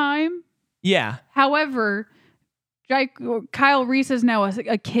alternate time. Yeah. However, Kyle Reese is now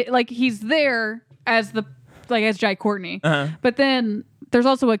a kid. Like he's there as as Jai Courtney. But then there's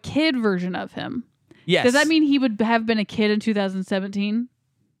also a kid version of him. Yes. Does that mean he would have been a kid in 2017?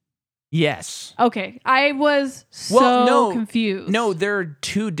 Yes. Okay. I was so confused. No, they're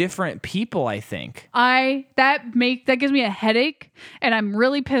two different people, I think. That gives me a headache, and I'm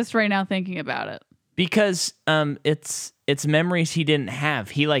really pissed right now thinking about it. Because it's memories he didn't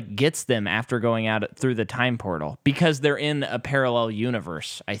have. He like gets them after going out through the time portal because they're in a parallel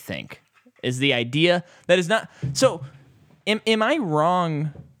universe, I think. Is the idea that is not. So am I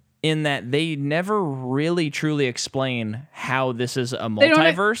wrong in that they never really truly explain how this is a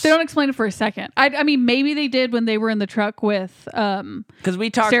multiverse? They don't explain it for a second. I mean, maybe they did when they were in the truck with because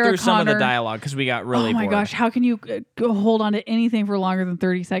we talked Sarah through some of the Connor. dialogue because we got really bored. Gosh, how can you hold on to anything for longer than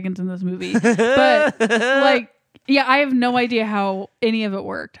 30 seconds in this movie? But like, yeah, I have no idea how any of it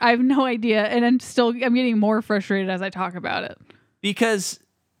worked. I have no idea, and I'm getting more frustrated as I talk about it. Because,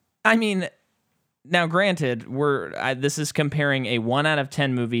 I mean, now granted, this is comparing a 1 out of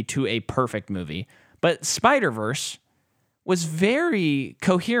 10 movie to a perfect movie, but Spider-Verse was very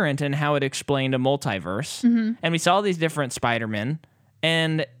coherent in how it explained a multiverse, and we saw these different Spider-Men,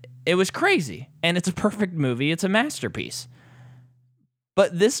 and it was crazy, and it's a perfect movie. It's a masterpiece.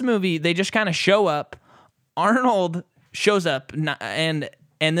 But this movie, they just kind of show up. Arnold shows up, and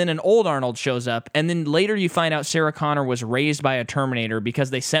then an old Arnold shows up, and then later you find out Sarah Connor was raised by a Terminator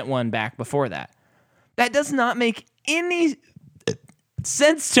because they sent one back before that. That does not make any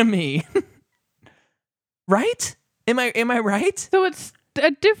sense to me. Right? Am I right? So it's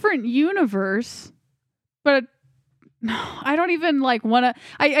a different universe, but I don't even like want to.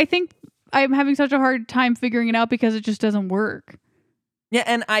 I think I'm having such a hard time figuring it out because it just doesn't work. Yeah,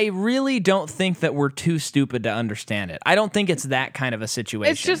 and I really don't think that we're too stupid to understand it. I don't think it's that kind of a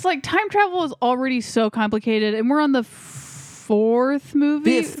situation. It's just like time travel is already so complicated, and we're on the fifth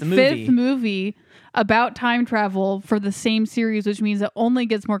movie about time travel for the same series, which means it only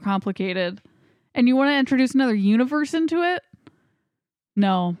gets more complicated. And you want to introduce another universe into it?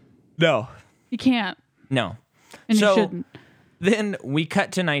 No. You can't. No. And you shouldn't. Then we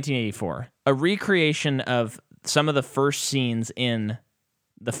cut to 1984, a recreation of some of the first scenes in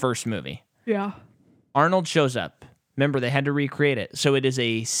the first movie. Yeah. Arnold shows up. Remember, they had to recreate it. So it is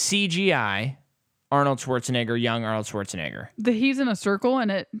a CGI Arnold Schwarzenegger, young Arnold Schwarzenegger. He's in a circle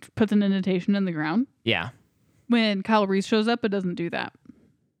and it puts an indentation in the ground. Yeah. When Kyle Reese shows up, it doesn't do that.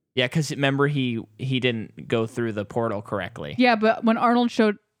 Yeah, because remember, he didn't go through the portal correctly. Yeah, but when Arnold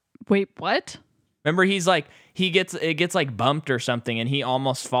showed... Wait, what? Remember, it gets like bumped or something, and he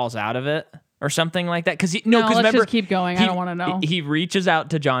almost falls out of it or something like that. Because let's just keep going. I don't want to know. He reaches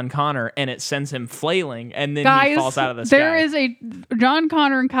out to John Connor, and it sends him flailing, and then he falls out of the sky. There John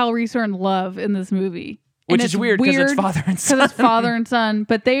Connor and Kyle Reese are in love in this movie, which is weird because it's father and son. Because it's father and son,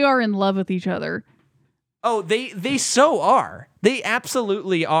 but they are in love with each other. Oh, they so are. They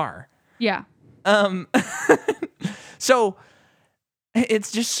absolutely are. Yeah. So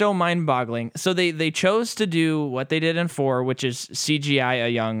it's just so mind-boggling. So they chose to do what they did in 4, which is CGI a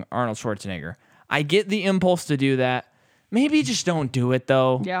young Arnold Schwarzenegger. I get the impulse to do that. Maybe just don't do it,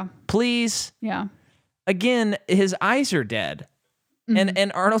 though. Yeah. Please. Yeah. Again, his eyes are dead. Mm-hmm.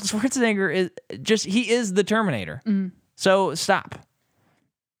 And Arnold Schwarzenegger he is the Terminator. Mm-hmm. So stop.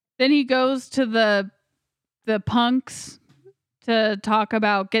 Then he goes to the punks to talk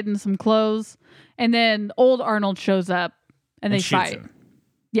about getting some clothes, and then old Arnold shows up and they fight him.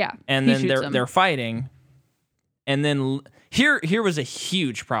 Yeah, and then they're fighting, and then here was a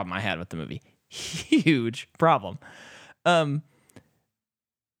huge problem I had with the movie. Huge problem.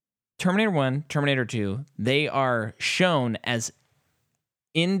 Terminator 1, Terminator 2, they are shown as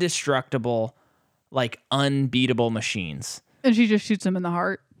indestructible, like unbeatable machines. And she just shoots him in the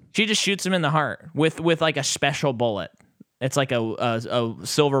heart. She just shoots him in the heart with like a special bullet. It's like a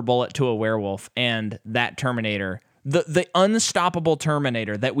silver bullet to a werewolf, and that Terminator, the unstoppable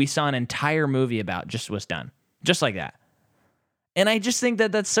Terminator that we saw an entire movie about, just was done. Just like that. And I just think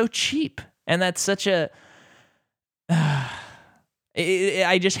that that's so cheap. And that's such a...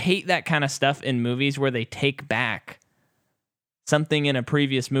 I just hate that kind of stuff in movies where they take back something in a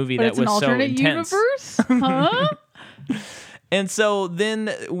previous movie that was so intense. Universe? Huh? And so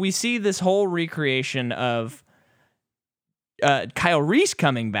then we see this whole recreation of Kyle Reese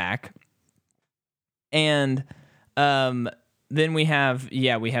coming back, and then we have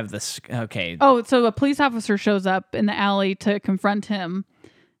this. Okay. Oh, so a police officer shows up in the alley to confront him,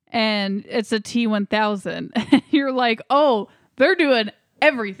 and it's a T-1000. You're like, oh, they're doing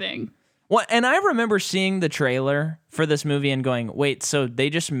everything. Well, and I remember seeing the trailer for this movie and going, wait, so they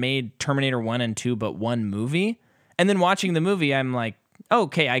just made Terminator 1 and 2 but one movie? And then watching the movie, I'm like,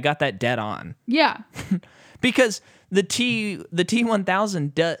 okay, I got that dead on. Yeah. Because the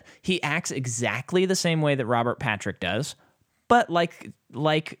T-1000, he acts exactly the same way that Robert Patrick does, but like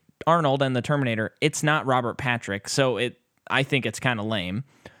Arnold and the Terminator, it's not Robert Patrick, so I think it's kind of lame.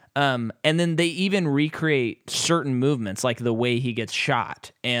 And then they even recreate certain movements, like the way he gets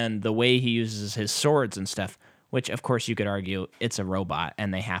shot and the way he uses his swords and stuff, which, of course, you could argue it's a robot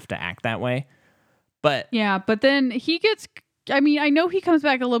and they have to act that way. But yeah, but then he gets... I mean, I know he comes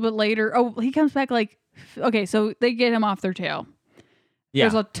back a little bit later. Oh, he comes back like... Okay, so they get him off their tail. Yeah.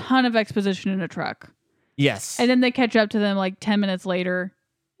 There's a ton of exposition in a truck. Yes. And then they catch up to them like 10 minutes later,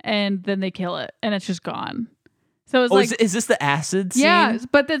 and then they kill it, and it's just gone. So it's is this the acid scene? Yeah,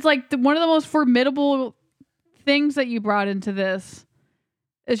 but it's like one of the most formidable things that you brought into this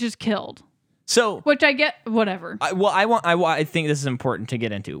is just killed. So, which I get, whatever. I think this is important to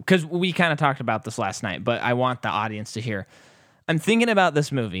get into because we kind of talked about this last night, but I want the audience to hear. I'm thinking about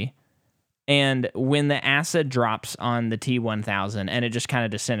this movie, and when the acid drops on the T-1000 and it just kind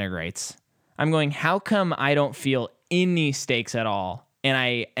of disintegrates, I'm going, how come I don't feel any stakes at all?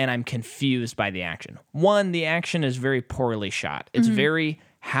 And I'm confused by the action. One, the action is very poorly shot. It's very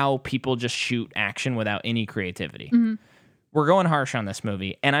how people just shoot action without any creativity. Mm-hmm. We're going harsh on this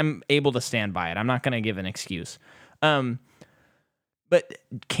movie, and I'm able to stand by it. I'm not going to give an excuse. But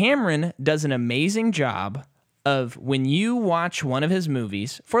Cameron does an amazing job of when you watch one of his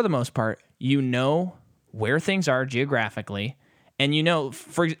movies, for the most part, you know where things are geographically, and you know,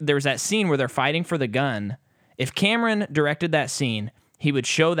 there's that scene where they're fighting for the gun. If Cameron directed that scene, he would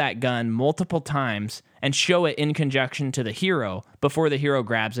show that gun multiple times and show it in conjunction to the hero before the hero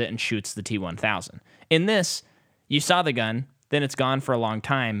grabs it and shoots the T-1000. In this, you saw the gun, then it's gone for a long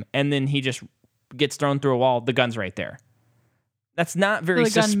time, and then he just gets thrown through a wall. The gun's right there. That's not very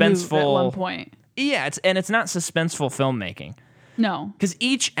suspenseful. At one point. Yeah, it's not suspenseful filmmaking. No. Because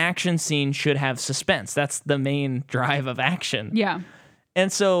each action scene should have suspense. That's the main drive of action. Yeah.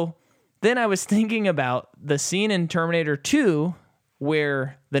 And so then I was thinking about the scene in Terminator 2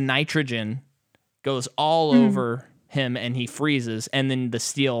 where the nitrogen goes all over him and he freezes, and then the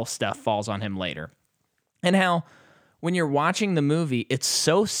steel stuff falls on him later. And how when you're watching the movie, it's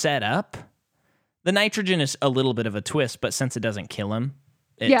so set up. The nitrogen is a little bit of a twist, but since it doesn't kill him,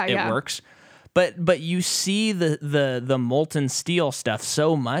 it works. But you see the molten steel stuff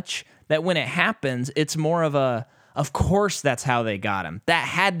so much that when it happens, it's more of a, of course that's how they got him. That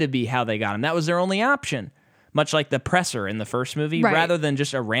had to be how they got him. That was their only option. Much like the presser in the first movie, rather than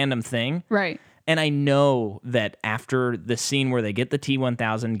just a random thing. Right. And I know that after the scene where they get the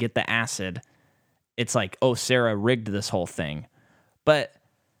T-1000, get the acid, it's like, oh, Sarah rigged this whole thing. But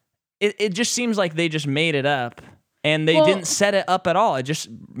it just seems like they just made it up, and they didn't set it up at all. It just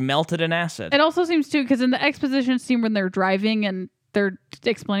melted in acid. It also seems, too, because in the exposition scene when they're driving and they're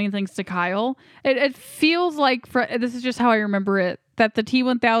explaining things to Kyle, it feels like, this is just how I remember it, that the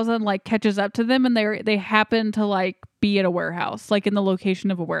T-1000 like catches up to them and they happen to like be at a warehouse, like in the location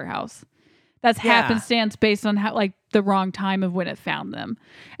of a warehouse. That's happenstance based on how, like, the wrong time of when it found them.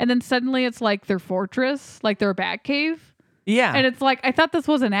 And then suddenly it's like their fortress, like their bat cave. Yeah. And it's like, I thought this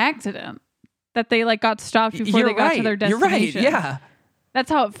was an accident, that they like got stopped before they got to their destination. You're right, yeah. That's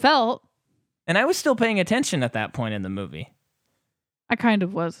how it felt. And I was still paying attention at that point in the movie. I kind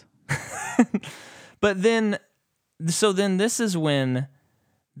of was. But then, so then this is when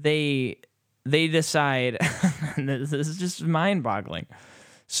they decide, this is just mind-boggling.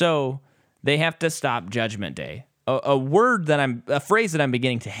 So they have to stop Judgment Day. A phrase that I'm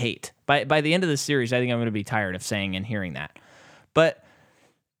beginning to hate. By the end of the series, I think I'm going to be tired of saying and hearing that. But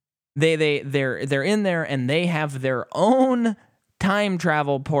they're in there and they have their own time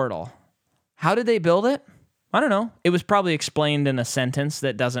travel portal. How did they build it? I don't know. It was probably explained in a sentence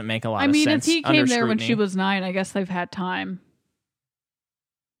that doesn't make a lot of sense. I mean, if he came there when she was 9, I guess they've had time.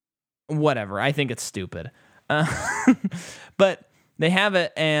 Whatever. I think it's stupid. But they have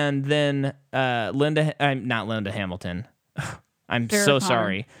it, and then not Linda Hamilton. I'm Sarah so Connor.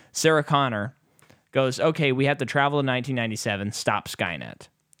 sorry. Sarah Connor goes, okay, we have to travel to 1997, stop Skynet.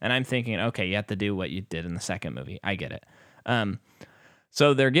 And I'm thinking, okay, you have to do what you did in the second movie. I get it.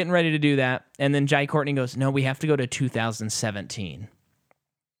 So they're getting ready to do that. And then Jai Courtney goes, no, we have to go to 2017.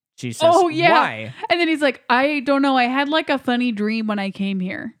 She says, oh, yeah. Why? And then he's like, I don't know. I had like a funny dream when I came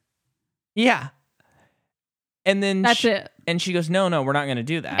here. Yeah. And then that's it. And she goes, no, we're not going to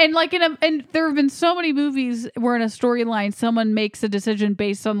do that. And like and there have been so many movies where in a storyline someone makes a decision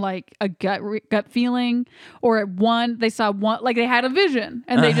based on like a gut feeling, or at they saw one, like they had a vision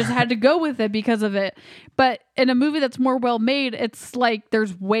and they just had to go with it because of it. But in a movie that's more well made, it's like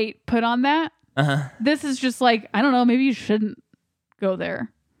there's weight put on that. This is just like, I don't know, maybe you shouldn't go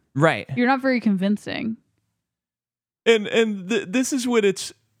there. Right. You're not very convincing. And this is when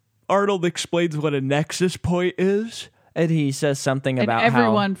Arnold explains what a nexus point is. And he says something about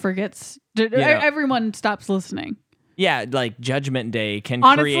everyone forgets. Everyone stops listening. Yeah, like Judgment Day can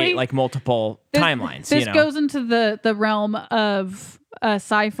Honestly, create like multiple timelines. This goes into the realm of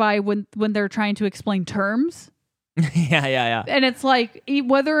sci-fi when they're trying to explain terms. Yeah. And it's like,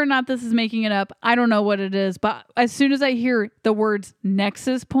 whether or not this is making it up, I don't know what it is. But as soon as I hear the words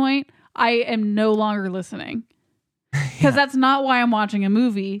nexus point, I am no longer listening. Because that's not why I'm watching a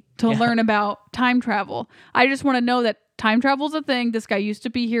movie, to learn about time travel. I just want to know that time travel is a thing. This guy used to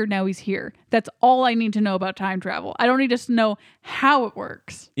be here. Now he's here. That's all I need to know about time travel. I don't need to know how it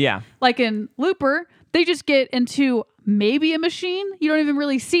works. Yeah. Like in Looper, they just get into maybe a machine. You don't even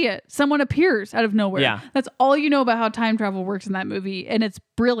really see it. Someone appears out of nowhere. Yeah. That's all you know about how time travel works in that movie. And it's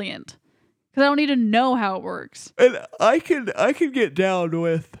brilliant. Because I don't need to know how it works. And I can get down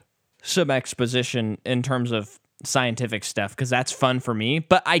with some exposition in terms of scientific stuff, because that's fun for me,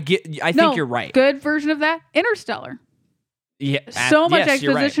 but I think you're right. Good version of that, Interstellar. Yeah, so much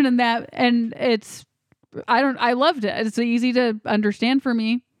exposition in that, and I loved it. It's easy to understand for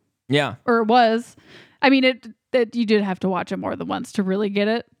me. Yeah, or it was. I mean, you did have to watch it more than once to really get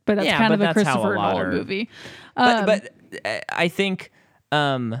it, but that's kind of a Christopher Nolan movie. But I think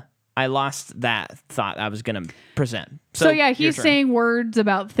I lost that thought I was going to present. So yeah, he's saying words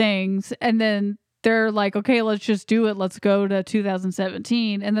about things, and then they're like, okay, let's just do it. Let's go to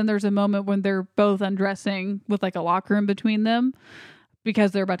 2017. And then there's a moment when they're both undressing with like a locker in between them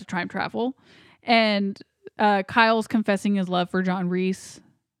because they're about to time travel. And Kyle's confessing his love for John Reese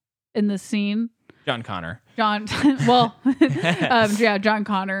in this scene. John Connor. John Connor.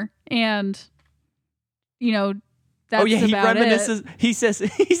 And, that's he about reminisces. It.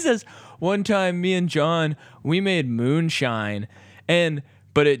 He says, one time me and John, we made moonshine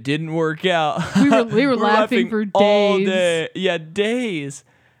but it didn't work out. We were laughing for days. All day. Yeah, days.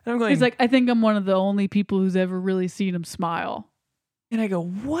 And I'm going, he's like, I think I'm one of the only people who's ever really seen him smile. And I go,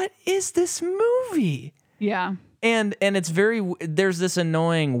 what is this movie? Yeah. And it's there's this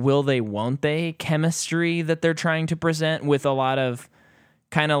annoying will they, won't they chemistry that they're trying to present with a lot of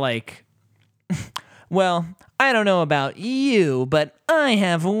kind of like, well, I don't know about you, but I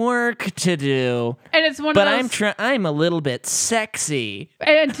have work to do. And it's one but of those... I'm a little bit sexy.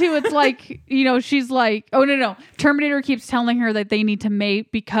 And two, it's like, she's like, oh, no. Terminator keeps telling her that they need to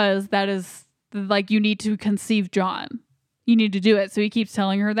mate because that is, like, you need to conceive John. You need to do it. So he keeps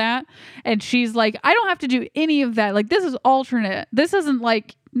telling her that. And she's like, I don't have to do any of that. Like, this is alternate. This isn't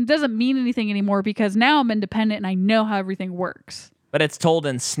like, doesn't mean anything anymore because now I'm independent and I know how everything works. But it's told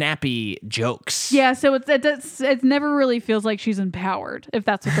in snappy jokes. Yeah, so it never really feels like she's empowered, if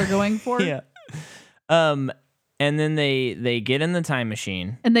that's what they're going for. Yeah. And then they get in the time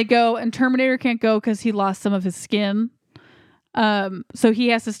machine. And they go, and Terminator can't go because he lost some of his skin. So he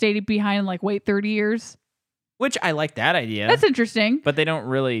has to stay behind and like wait 30 years. Which I like that idea. That's interesting. But they don't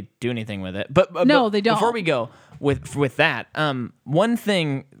really do anything with it. But no, they don't. Before we go with that, one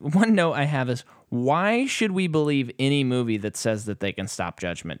note I have is, why should we believe any movie that says that they can stop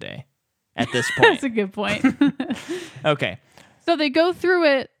Judgment Day at this point? That's a good point. Okay. So they go through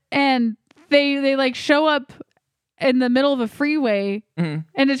it and they like show up in the middle of a freeway and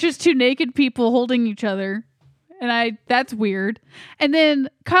it's just two naked people holding each other. And that's weird. And then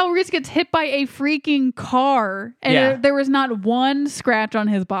Kyle Reese gets hit by a freaking car. And there was not one scratch on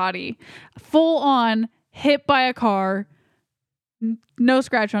his body. Full on hit by a car. No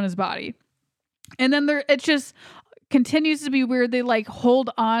scratch on his body. And then it just continues to be weird. They like hold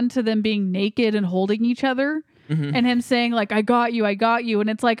on to them being naked and holding each other. And him saying like, I got you. And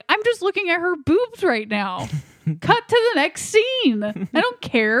it's like, I'm just looking at her boobs right now. Cut to the next scene. I don't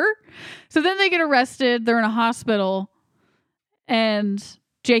care. So then they get arrested. They're in a hospital. And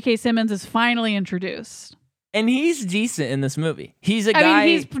J.K. Simmons is finally introduced. And he's decent in this movie. He's a guy. I mean,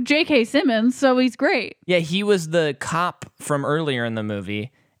 he's J.K. Simmons, so he's great. Yeah, he was the cop from earlier in the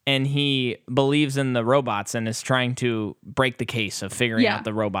movie. And he believes in the robots and is trying to break the case of figuring out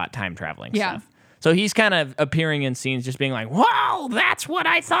the robot time traveling stuff. So he's kind of appearing in scenes just being like, whoa, that's what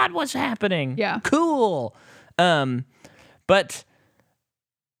I thought was happening. Yeah. Cool.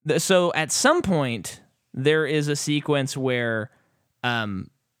 So at some point, there is a sequence where,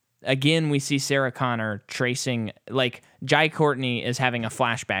 again, we see Sarah Connor tracing, like, Jai Courtney is having a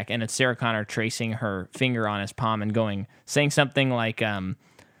flashback, and it's Sarah Connor tracing her finger on his palm and saying something like,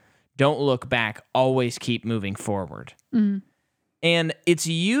 don't look back, always keep moving forward. And it's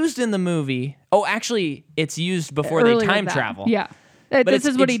used in the movie. Oh, actually, it's used before they time travel. Yeah. This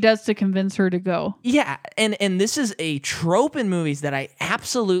is what he does to convince her to go. Yeah, and this is a trope in movies that I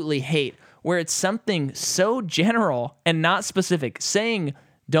absolutely hate, where it's something so general and not specific. Saying,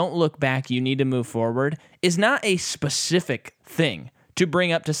 don't look back, you need to move forward, is not a specific thing to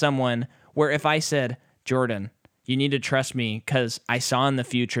bring up to someone, where if I said, Jordan, you need to trust me because I saw in the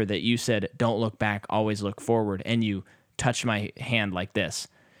future that you said, don't look back, always look forward, and you touched my hand like this.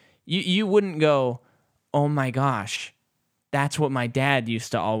 You wouldn't go, oh my gosh, that's what my dad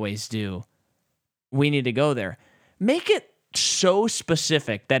used to always do. We need to go there. Make it so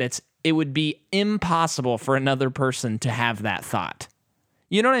specific that it would be impossible for another person to have that thought.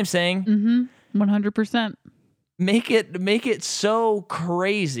 You know what I'm saying? 100%. Make it so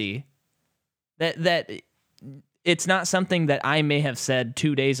crazy that it's not something that I may have said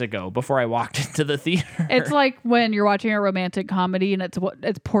 2 days ago before I walked into the theater. It's like when you're watching a romantic comedy and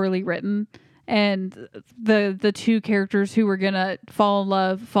it's poorly written, and the two characters who were gonna fall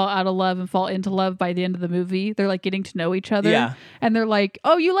out of love, and fall into love by the end of the movie, they're like getting to know each other. Yeah. And they're like,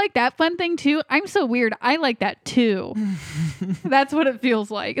 oh, you like that fun thing too? I'm so weird. I like that too. That's what it feels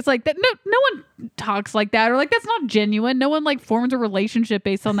like. It's like that. No one talks like that, or like that's not genuine. No one like forms a relationship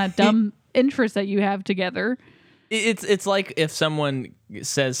based on that dumb interest that you have together. It's like if someone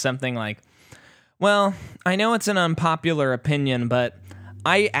says something like, well, I know it's an unpopular opinion, but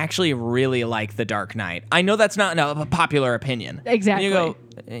I actually really like The Dark Knight. I know that's not a popular opinion. Exactly. And you go,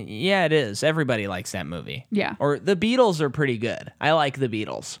 yeah, it is. Everybody likes that movie. Yeah. Or the Beatles are pretty good. I like the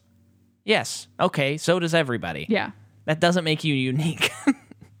Beatles. Yes. Okay. So does everybody. Yeah. That doesn't make you unique.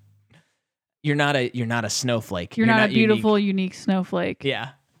 You're not a snowflake. You're not a beautiful, unique snowflake.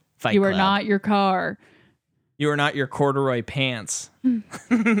 Yeah. Fight You Club. are not your car. You are not your corduroy pants.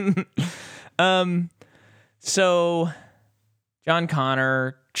 So John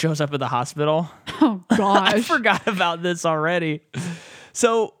Connor shows up at the hospital. Oh gosh. I forgot about this already.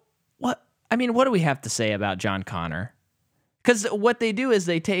 So what do we have to say about John Connor? Because what they do is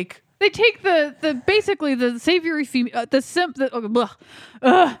they take the basically the savior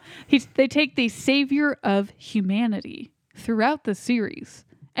they take the savior of humanity throughout the series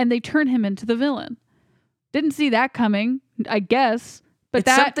and they turn him into the villain. Didn't see that coming, I guess. But it's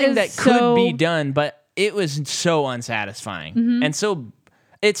that something is that could be done, but it was so unsatisfying. And so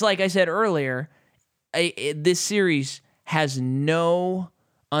it's like I said earlier, this series has no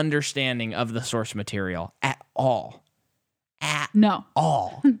understanding of the source material at all. No.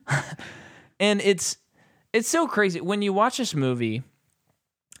 All. And it's so crazy. When you watch this movie,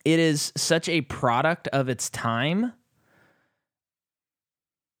 it is such a product of its time.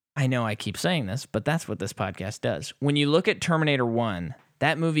 I know I keep saying this, but that's what this podcast does. When you look at Terminator 1,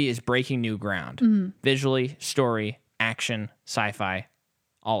 that movie is breaking new ground. Visually, story, action, sci-fi,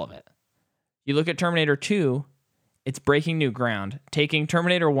 all of it. You look at Terminator 2, it's breaking new ground, taking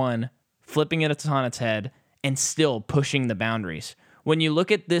Terminator 1, flipping it on its head, and still pushing the boundaries. When you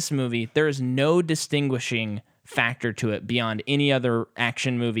look at this movie, there is no distinguishing factor to it beyond any other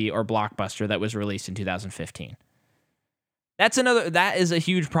action movie or blockbuster that was released in 2015. That is a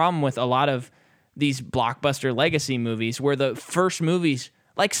huge problem with a lot of these blockbuster legacy movies, where the first movies,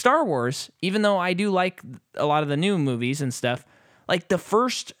 like Star Wars, even though I do like a lot of the new movies and stuff, like the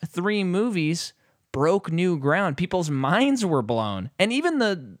first 3 movies broke new ground. People's minds were blown. And even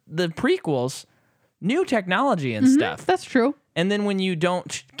the prequels, new technology and stuff. That's true. And then when you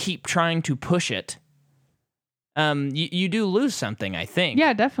don't keep trying to push it, you do lose something, I think.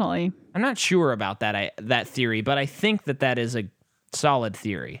 Yeah, definitely. I'm not sure about that theory, but I think that is a solid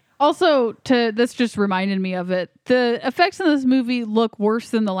theory. Also, this just reminded me of it. The effects in this movie look worse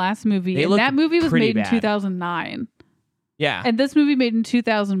than the last movie. And that movie was made in 2009. Yeah. And this movie made in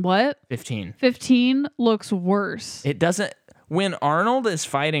 2000 what? 15. 15 looks worse. It doesn't... When Arnold is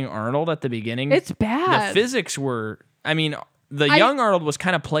fighting Arnold at the beginning... It's bad. The physics were... I mean... The young Arnold was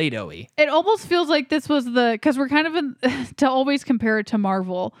kind of Play-Doh-y. It almost feels like this was because we're kind of to always compare it to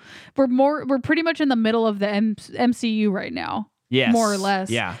Marvel. We're pretty much in the middle of the MCU right now. Yes. More or less.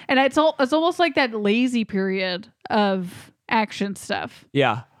 Yeah. And it's almost like that lazy period of action stuff.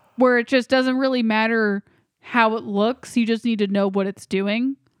 Yeah. Where it just doesn't really matter how it looks. You just need to know what it's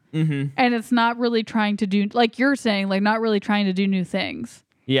doing. Mm-hmm. And it's not really trying to do, like you're saying, like not really trying to do new things.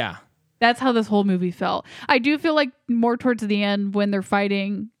 Yeah. That's how this whole movie felt. I do feel like more towards the end when they're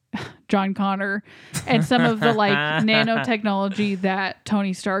fighting John Connor and some of the like nanotechnology that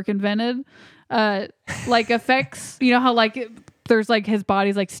Tony Stark invented, like effects, you know how like there's like his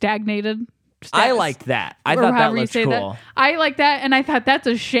body's like stagnated. I liked that. I thought that looked cool. That. I like that. And I thought that's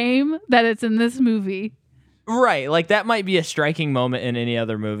a shame that it's in this movie. Right. Like that might be a striking moment in any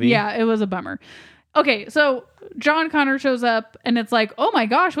other movie. Yeah, it was a bummer. Okay, so John Connor shows up and it's like, oh my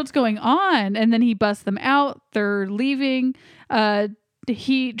gosh, what's going on? And then he busts them out. They're leaving.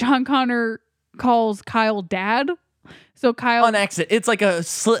 John Connor calls Kyle dad. So Kyle on accident. It's like a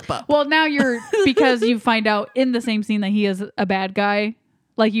slip up. Well, now because you find out in the same scene that he is a bad guy.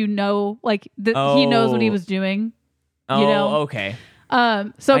 Like, he knows what he was doing. Oh, you know? Okay.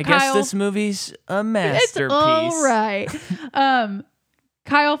 So I guess this movie's a masterpiece. It's all right.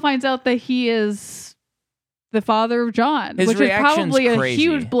 Kyle finds out that he is the father of John, which is probably a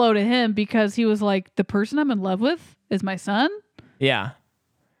huge blow to him because he was like, the person I'm in love with is my son. Yeah.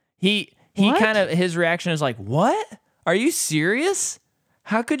 He kind of, his reaction is like, what? Are you serious?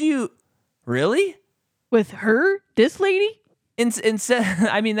 How could you really? With her? This lady? Instead,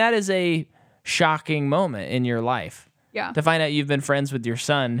 I mean, that is a shocking moment in your life. Yeah. To find out you've been friends with your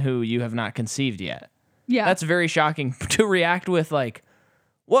son who you have not conceived yet. Yeah. That's very shocking to react with, like,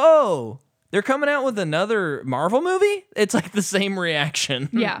 whoa, they're coming out with another Marvel movie? It's like the same reaction.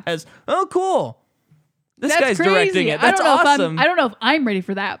 Yeah. As, oh, cool. That's guy's crazy. Directing it. That's awesome. I don't know if I'm ready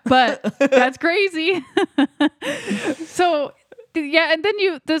for that, but that's crazy. So, yeah, and then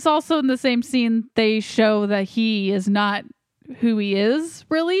this also in the same scene, they show that he is not who he is,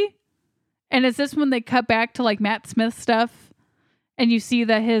 really. And is this when they cut back to like Matt Smith stuff? And you see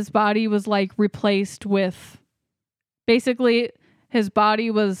that his body was like replaced with, basically his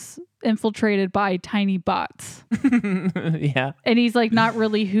body was infiltrated by tiny bots. Yeah. And he's like not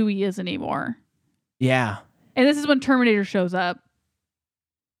really who he is anymore. Yeah. And this is when Terminator shows up.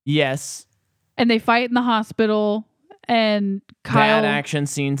 Yes. And they fight in the hospital and Kyle... Bad action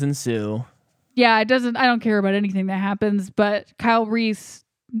scenes ensue. Yeah, I don't care about anything that happens, but Kyle Reese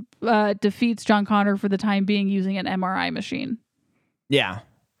defeats John Connor for the time being using an MRI machine. Yeah.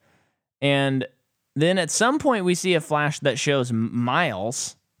 And then at some point we see a flash that shows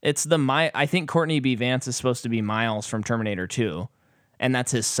Miles. It's I think Courtney B. Vance is supposed to be Miles from Terminator 2. And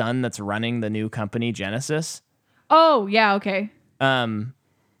that's his son that's running the new company, Genisys. Oh, yeah, okay.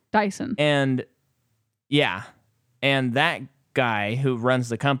 Dyson. And yeah. And that guy who runs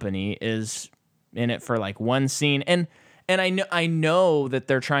the company is in it for like one scene. And I know that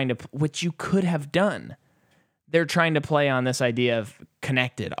they're trying to, which you could have done. they're trying to play on this idea of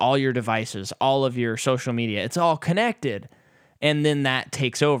connected, all your devices, all of your social media, it's all connected. And then that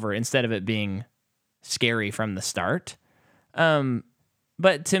takes over instead of it being scary from the start.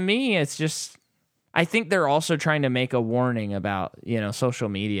 But to me, it's just, I think they're also trying to make a warning about, social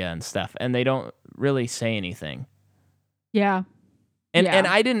media and stuff, and they don't really say anything. Yeah. And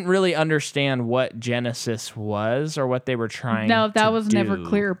I didn't really understand what Genisys was or what they were trying to do. No, that was never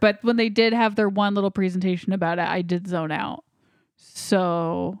clear. But when they did have their one little presentation about it, I did zone out.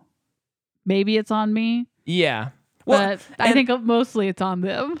 So maybe it's on me. Yeah. Well, but I think mostly it's on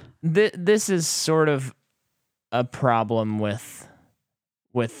them. This is sort of a problem with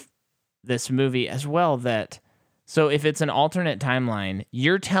this movie as well, so if it's an alternate timeline,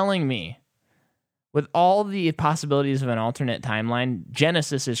 you're telling me with all the possibilities of an alternate timeline,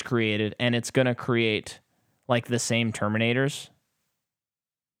 Genisys is created and it's going to create like the same Terminators.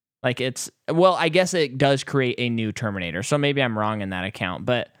 Like I guess it does create a new Terminator. So maybe I'm wrong in that account,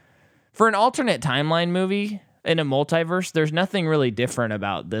 but for an alternate timeline movie in a multiverse, there's nothing really different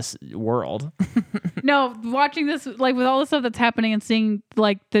about this world. No, watching this, like with all the stuff that's happening and seeing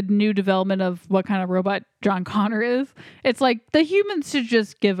like the new development of what kind of robot John Connor is, it's like the humans should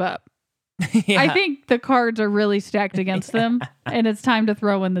just give up. Yeah. I think the cards are really stacked against them, and it's time to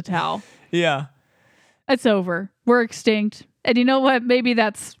throw in the towel. Yeah. It's over. We're extinct. And you know what? Maybe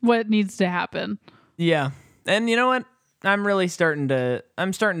that's what needs to happen. Yeah. And you know what? I'm starting to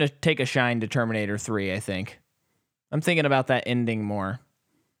take a shine to Terminator 3, I think. I'm thinking about that ending more.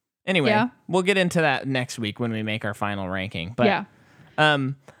 Anyway, We'll get into that next week when we make our final ranking. But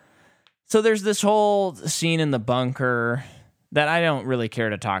so there's this whole scene in the bunker that I don't really care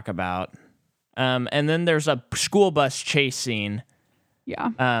to talk about. And then there's a school bus chase scene. Yeah.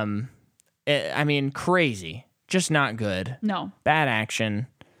 Crazy. Just not good. No. Bad action.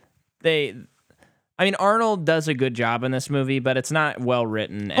 Arnold does a good job in this movie, but it's not well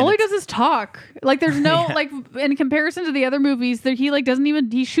written. All he does is talk. Like, there's no, like, in comparison to the other movies, that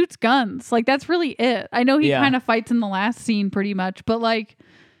he shoots guns. Like, that's really it. I know he kind of fights in the last scene pretty much, but, like,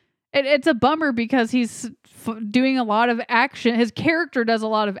 it's a bummer because he's doing a lot of action. His character does a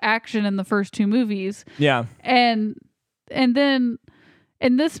lot of action in the first two movies. Yeah. And then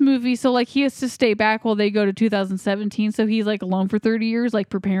in this movie, so like he has to stay back while they go to 2017. So he's like alone for 30 years, like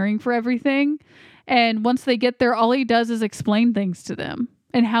preparing for everything. And once they get there, all he does is explain things to them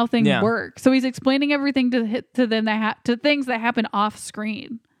and how things work. So he's explaining everything to them to things that happen off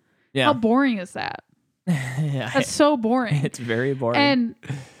screen. Yeah. How boring is that? That's so boring. It's very boring. And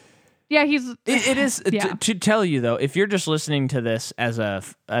yeah, it is to tell you though, if you're just listening to this as a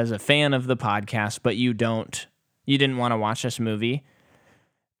fan of the podcast, but you didn't want to watch this movie,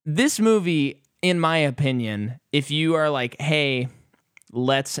 in my opinion, if you are like, hey,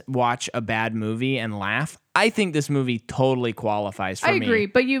 let's watch a bad movie and laugh, I think this movie totally qualifies for me. I agree,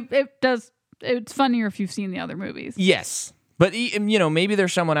 but it's funnier if you've seen the other movies. Yes. But, maybe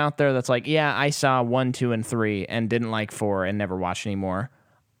there's someone out there that's like, yeah, I saw 1, 2, and 3 and didn't like 4 and never watched anymore.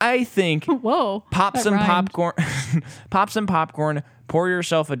 I think pop some popcorn, pour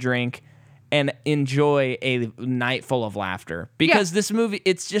yourself a drink, and enjoy a night full of laughter. Because this movie,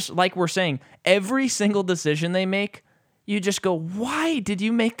 it's just like we're saying, every single decision they make, you just go, why did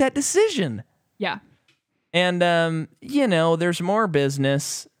you make that decision? Yeah. And, there's more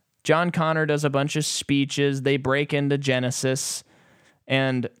business. John Connor does a bunch of speeches. They break into Genisys.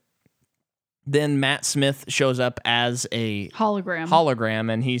 And then Matt Smith shows up as a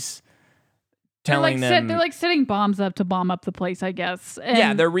hologram, and he's telling them... They're like setting bombs up to bomb up the place, I guess.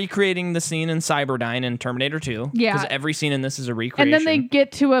 And they're recreating the scene in Cyberdyne in Terminator 2. Yeah. Because every scene in this is a recreation. And then they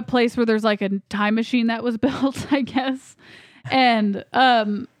get to a place where there's like a time machine that was built, I guess. And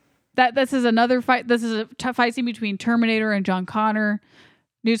this is another fight. This is a fight scene between Terminator and John Connor.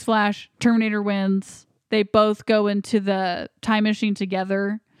 Newsflash, Terminator wins. They both go into the time machine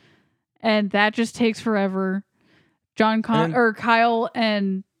together. And that just takes forever. Kyle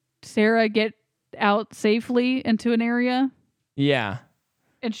and Sarah get out safely into an area. Yeah.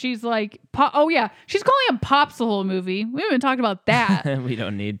 And she's like, she's calling him Pops the whole movie. We haven't talked about that. We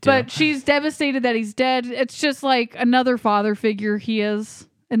don't need to. But she's devastated that he's dead. It's just like another father figure he is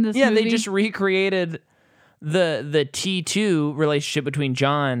in this movie. Yeah, they just recreated the T2 relationship between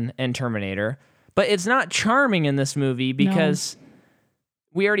John and Terminator. But it's not charming in this movie because...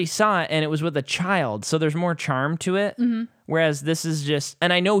 we already saw it, and it was with a child, so there's more charm to it. Mm-hmm. Whereas this is just...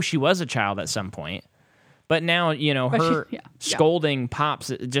 And I know she was a child at some point, but now, her scolding Pops,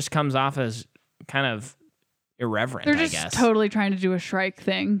 it just comes off as kind of irreverent, I guess. They're just totally trying to do a Shrike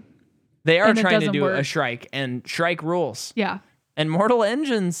thing. They are trying to do a Shrike, and Shrike rules. Yeah. And Mortal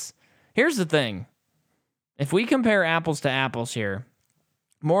Engines, here's the thing. if we compare apples to apples here,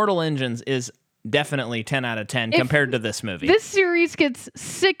 Mortal Engines is definitely 10 out of 10 compared to this movie. This series gets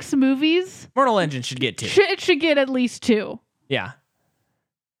 6 movies. Mortal Engines should get 2. It should get at least 2. Yeah.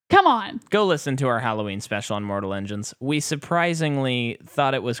 Come on. Go listen to our Halloween special on Mortal Engines. We surprisingly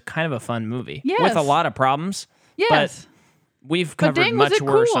thought it was kind of a fun movie. Yes. With a lot of problems. Yes. But we've covered much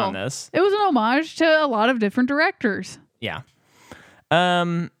worse on this. It was an homage to a lot of different directors. Yeah.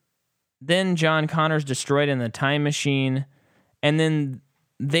 Then John Connor's destroyed in the time machine. And then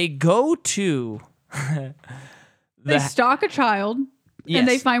they go to... They stalk a child. Yes. And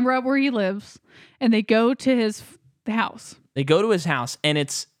they find out where he lives. And they go to his house. They go to his house, and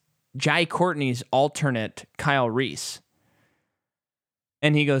it's Jai Courtney's alternate Kyle Reese.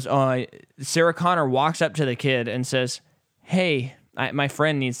 And he goes, Sarah Connor walks up to the kid and says, hey, my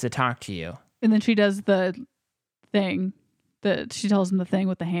friend needs to talk to you. And then she does the thing that she tells him the thing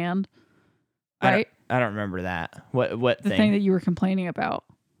with the hand. Right? I don't remember that. What the thing? thing that you were complaining about.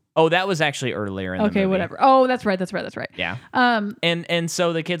 Oh, that was actually earlier in the movie. Okay, whatever. Oh, that's right. Yeah. And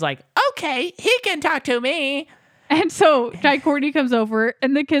so the kid's like, okay, he can talk to me. And so Jai Courtney comes over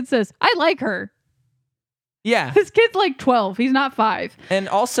and the kid says, I like her. Yeah. This kid's like 12. He's not 5. And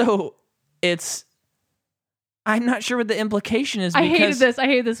also, I'm not sure what the implication is. Because I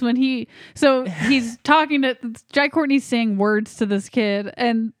hated this when he's talking to Jai Courtney's saying words to this kid.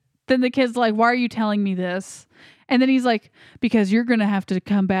 And then the kid's like, why are you telling me this? And then he's like, because you're going to have to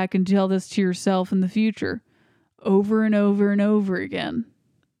come back and tell this to yourself in the future over and over and over again.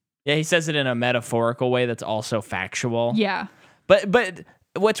 Yeah, he says it in a metaphorical way that's also factual. Yeah. But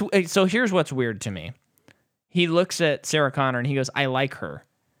so here's what's weird to me. He looks at Sarah Connor and he goes, I like her.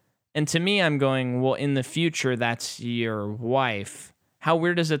 And to me, I'm going, well, in the future, that's your wife. How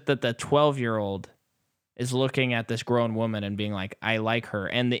weird is it that the 12-year-old is looking at this grown woman and being like, I like her.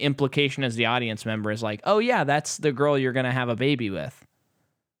 And the implication as the audience member is like, oh, yeah, that's the girl you're going to have a baby with.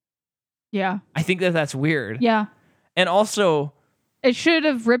 Yeah. I think that's weird. Yeah. And also... It should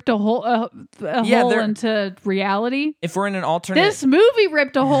have ripped a hole into reality. If we're in an alternate... This movie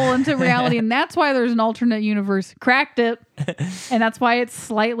ripped a hole into reality, and that's why there's an alternate universe. Cracked it, and that's why it's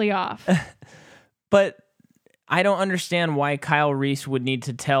slightly off. But I don't understand why Kyle Reese would need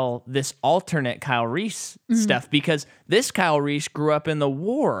to tell this alternate Kyle Reese stuff, because this Kyle Reese grew up in the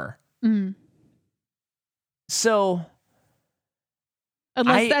war. Mm-hmm. So...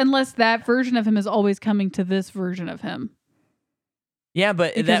 Unless that version of him is always coming to this version of him. Yeah,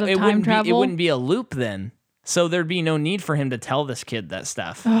 but it wouldn't be a loop then. So there'd be no need for him to tell this kid that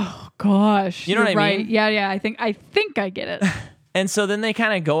stuff. Oh gosh. You know what I mean? Yeah, I think I get it. And so then they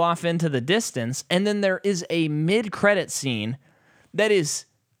kind of go off into the distance, and then there is a mid-credit scene that is,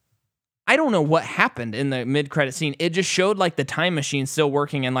 I don't know what happened in the mid-credit scene. It just showed like the time machine still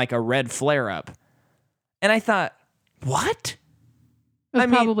working and like a red flare-up. And I thought, what? It was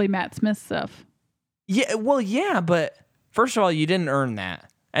probably Matt Smith stuff. Yeah, well, yeah, but first of all, you didn't earn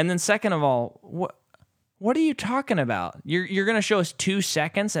that. And then second of all, what are you talking about? You're going to show us 2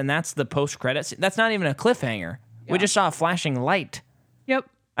 seconds and that's the post-credit scene? That's not even a cliffhanger. Yeah. We just saw a flashing light. Yep.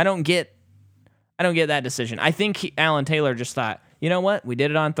 I don't get that decision. I think Alan Taylor just thought, you know what? We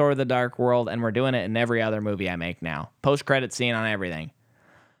did it on Thor: The Dark World and we're doing it in every other movie I make now. Post-credit scene on everything.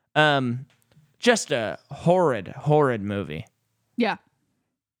 Just a horrid movie. Yeah.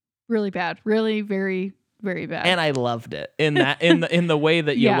 Really bad. Really very, very bad. And I loved it in the way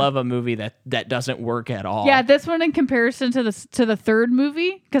that you love a movie that doesn't work at all. Yeah, this one in comparison to the third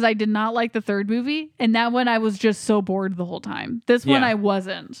movie, because I did not like the third movie, and that one I was just so bored the whole time. This one I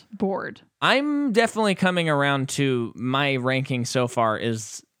wasn't bored. I'm definitely coming around to my ranking so far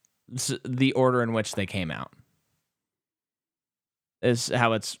is the order in which they came out. Is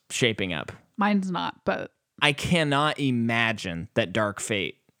how it's shaping up. Mine's not, but I cannot imagine that Dark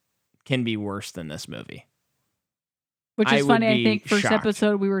Fate can be worse than this movie. Which is funny. I think first shocked.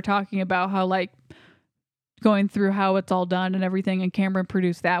 episode we were talking about how like going through how it's all done and everything, and Cameron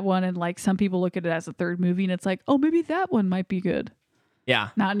produced that one, and like some people look at it as a third movie and it's like, oh, maybe that one might be good. Yeah.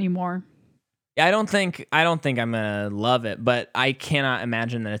 Not anymore. Yeah, I don't think I'm gonna love it, but I cannot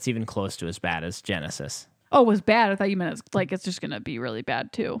imagine that it's even close to as bad as Genisys. Oh, it was bad. I thought you meant it's just gonna be really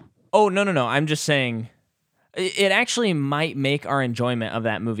bad too. Oh, no. I'm just saying it actually might make our enjoyment of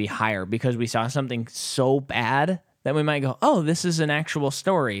that movie higher because we saw something so bad that we might go, oh, this is an actual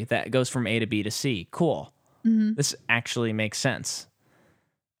story that goes from A to B to C. Cool. Mm-hmm. This actually makes sense.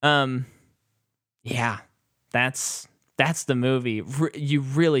 Yeah, that's the movie. You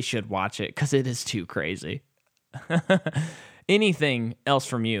really should watch it because it is too crazy. Anything else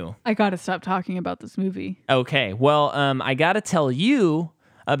from you? I gotta stop talking about this movie. Okay, well, I gotta tell you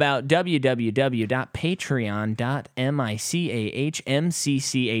about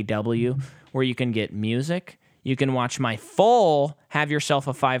www.patreon.micahmccaw, where you can get music. You can watch my full Have Yourself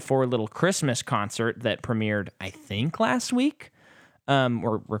a 5/4 Little Christmas concert that premiered, I think, last week.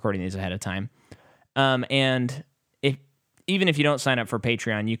 We're recording these ahead of time. And even if you don't sign up for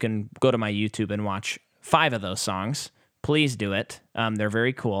Patreon, you can go to my YouTube and watch 5 of those songs. Please do it. They're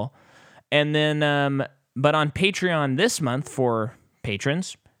very cool. And then, but on Patreon this month for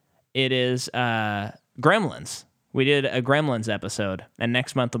patrons, it is Gremlins. We did a Gremlins episode, and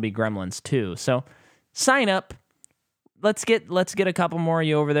next month will be Gremlins 2. So sign up. Let's get a couple more of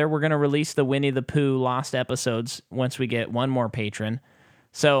you over there. We're going to release the Winnie the Pooh Lost episodes once we get one more patron.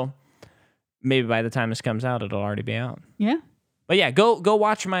 So maybe by the time this comes out, it'll already be out. Yeah. But yeah, go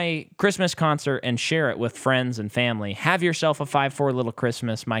watch my Christmas concert and share it with friends and family. Have yourself a 5/4 Little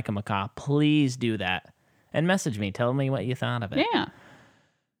Christmas, Micah McCaw. Please do that. And message me. Tell me what you thought of it. Yeah.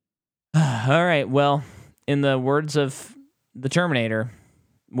 All right. Well, in the words of the Terminator,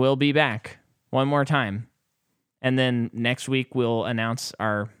 we'll be back one more time. And then next week, we'll announce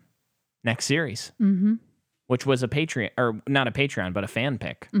our next series, which was a Patreon, or not a Patreon, but a fan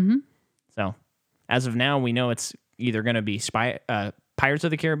pick. So as of now, we know it's either going to be Pirates of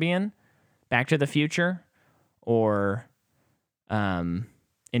the Caribbean, Back to the Future, or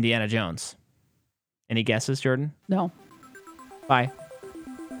Indiana Jones. Any guesses, Jordan? No. Bye.